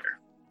just there.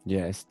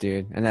 Yes,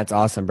 dude. And that's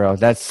awesome, bro.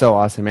 That's so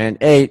awesome, man.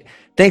 Hey,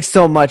 thanks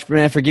so much,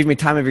 man, for giving me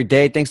time of your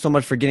day. Thanks so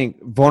much for getting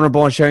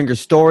vulnerable and sharing your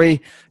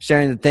story,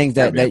 sharing the things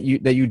that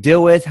you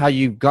deal with, how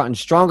you've gotten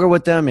stronger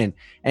with them, and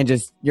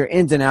just your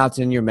ins and outs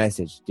and your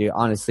message, dude.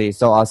 Honestly, it's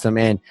so awesome,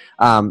 man.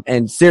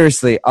 And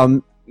seriously,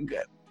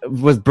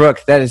 with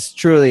Brooke, that is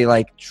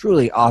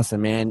truly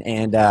awesome, man.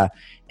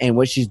 And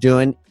what she's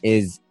doing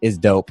is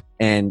dope.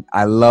 And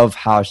I love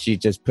how she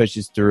just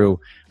pushes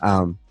through,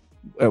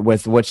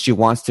 with what she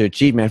wants to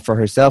achieve, man, for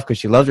herself, because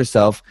she loves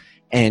herself,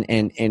 and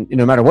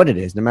no matter what it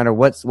is, no matter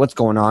what's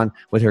going on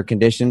with her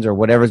conditions or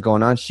whatever's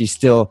going on, she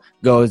still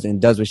goes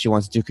and does what she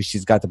wants to do because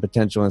she's got the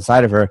potential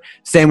inside of her.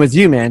 Same with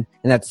you, man,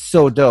 and that's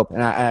so dope.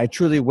 And I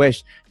truly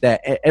wish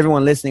that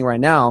everyone listening right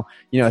now,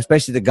 you know,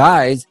 especially the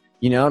guys,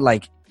 you know,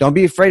 like, don't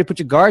be afraid to put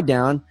your guard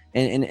down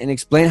and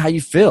explain how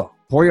you feel.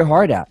 Pour your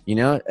heart out, you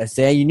know,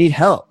 say you need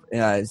help,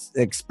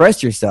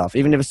 express yourself.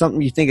 Even if it's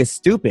something you think is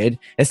stupid,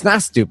 it's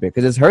not stupid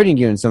because it's hurting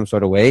you in some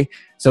sort of way.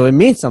 So it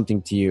means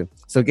something to you.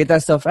 So get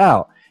that stuff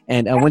out.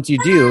 And once you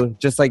do,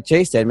 just like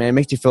Chase said, man, it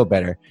makes you feel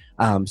better.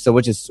 So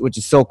which is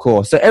so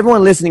cool. So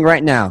everyone listening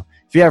right now,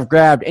 if you have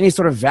grabbed any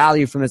sort of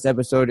value from this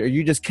episode, or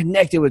you just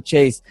connected with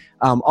Chase,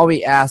 all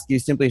we ask you,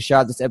 simply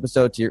shout this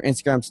episode to your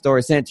Instagram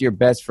story, send it to your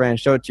best friend,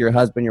 show it to your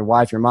husband, your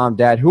wife, your mom,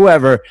 dad,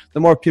 whoever. The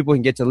more people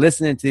can get to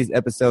listening to these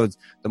episodes,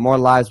 the more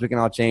lives we can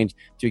all change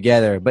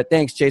together. But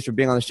thanks, Chase, for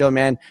being on the show,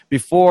 man.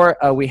 Before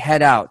we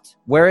head out,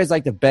 where is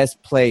like the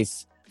best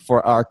place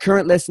for our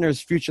current listeners,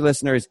 future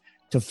listeners,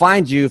 to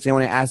find you if they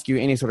want to ask you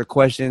any sort of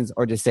questions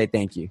or just say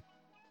thank you?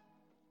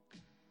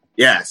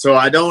 Yeah, so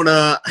I don't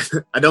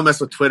mess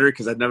with Twitter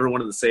because I never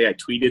wanted to say I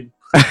tweeted.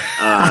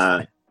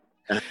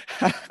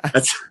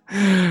 That's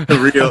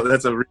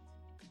a real.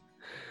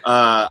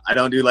 I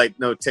don't do like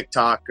no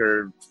TikTok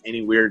or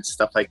any weird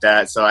stuff like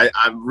that. So I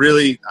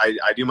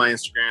do my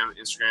Instagram.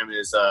 Instagram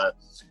is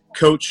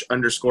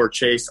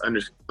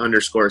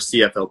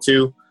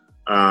Coach_Chase_CFL2.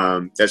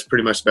 That's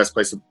pretty much the best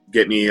place to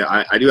get me.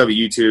 I do have a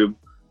YouTube.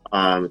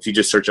 if you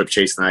just search up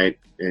Chase Knight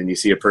and you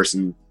see a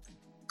person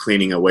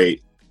cleaning a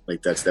weight,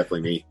 like that's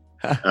definitely me.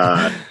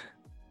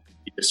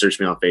 You just search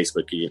me on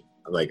Facebook.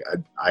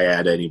 I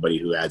add anybody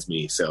who adds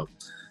me. So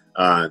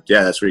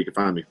that's where you can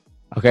find me.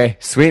 Okay,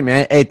 sweet,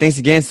 man. Hey, thanks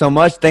again so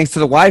much. Thanks to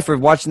the wife for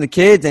watching the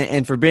kids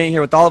and for being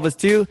here with all of us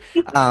too.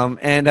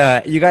 And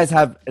you guys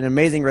have an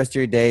amazing rest of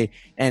your day.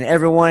 And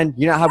everyone,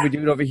 you know how we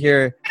do it over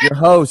here. Your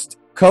host,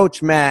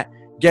 Coach Matt,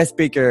 guest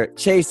speaker,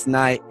 Chase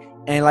Knight.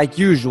 And like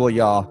usual,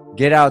 y'all,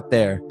 get out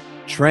there,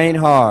 train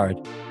hard,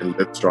 and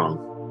live strong.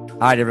 All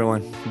right,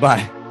 everyone.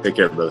 Bye. Take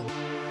care, brother.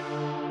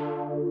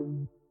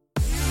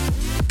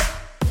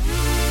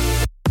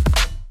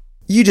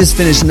 You just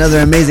finished another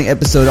amazing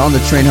episode on the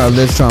Train Hard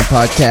Live Strong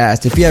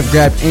podcast. If you have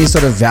grabbed any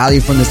sort of value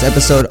from this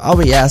episode, all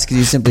we ask is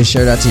you simply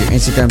share it out to your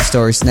Instagram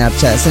story,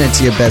 Snapchat, send it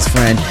to your best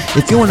friend.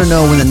 If you want to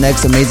know when the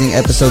next amazing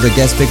episode or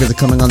guest speakers are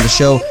coming on the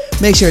show,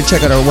 make sure to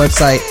check out our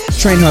website,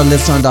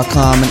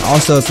 trainhardlivestrong.com. And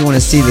also, if you want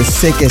to see the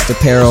sickest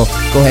apparel,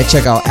 go ahead and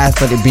check out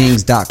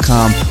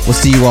athleticbeings.com. We'll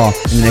see you all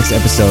in the next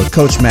episode.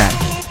 Coach Matt,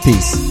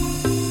 peace.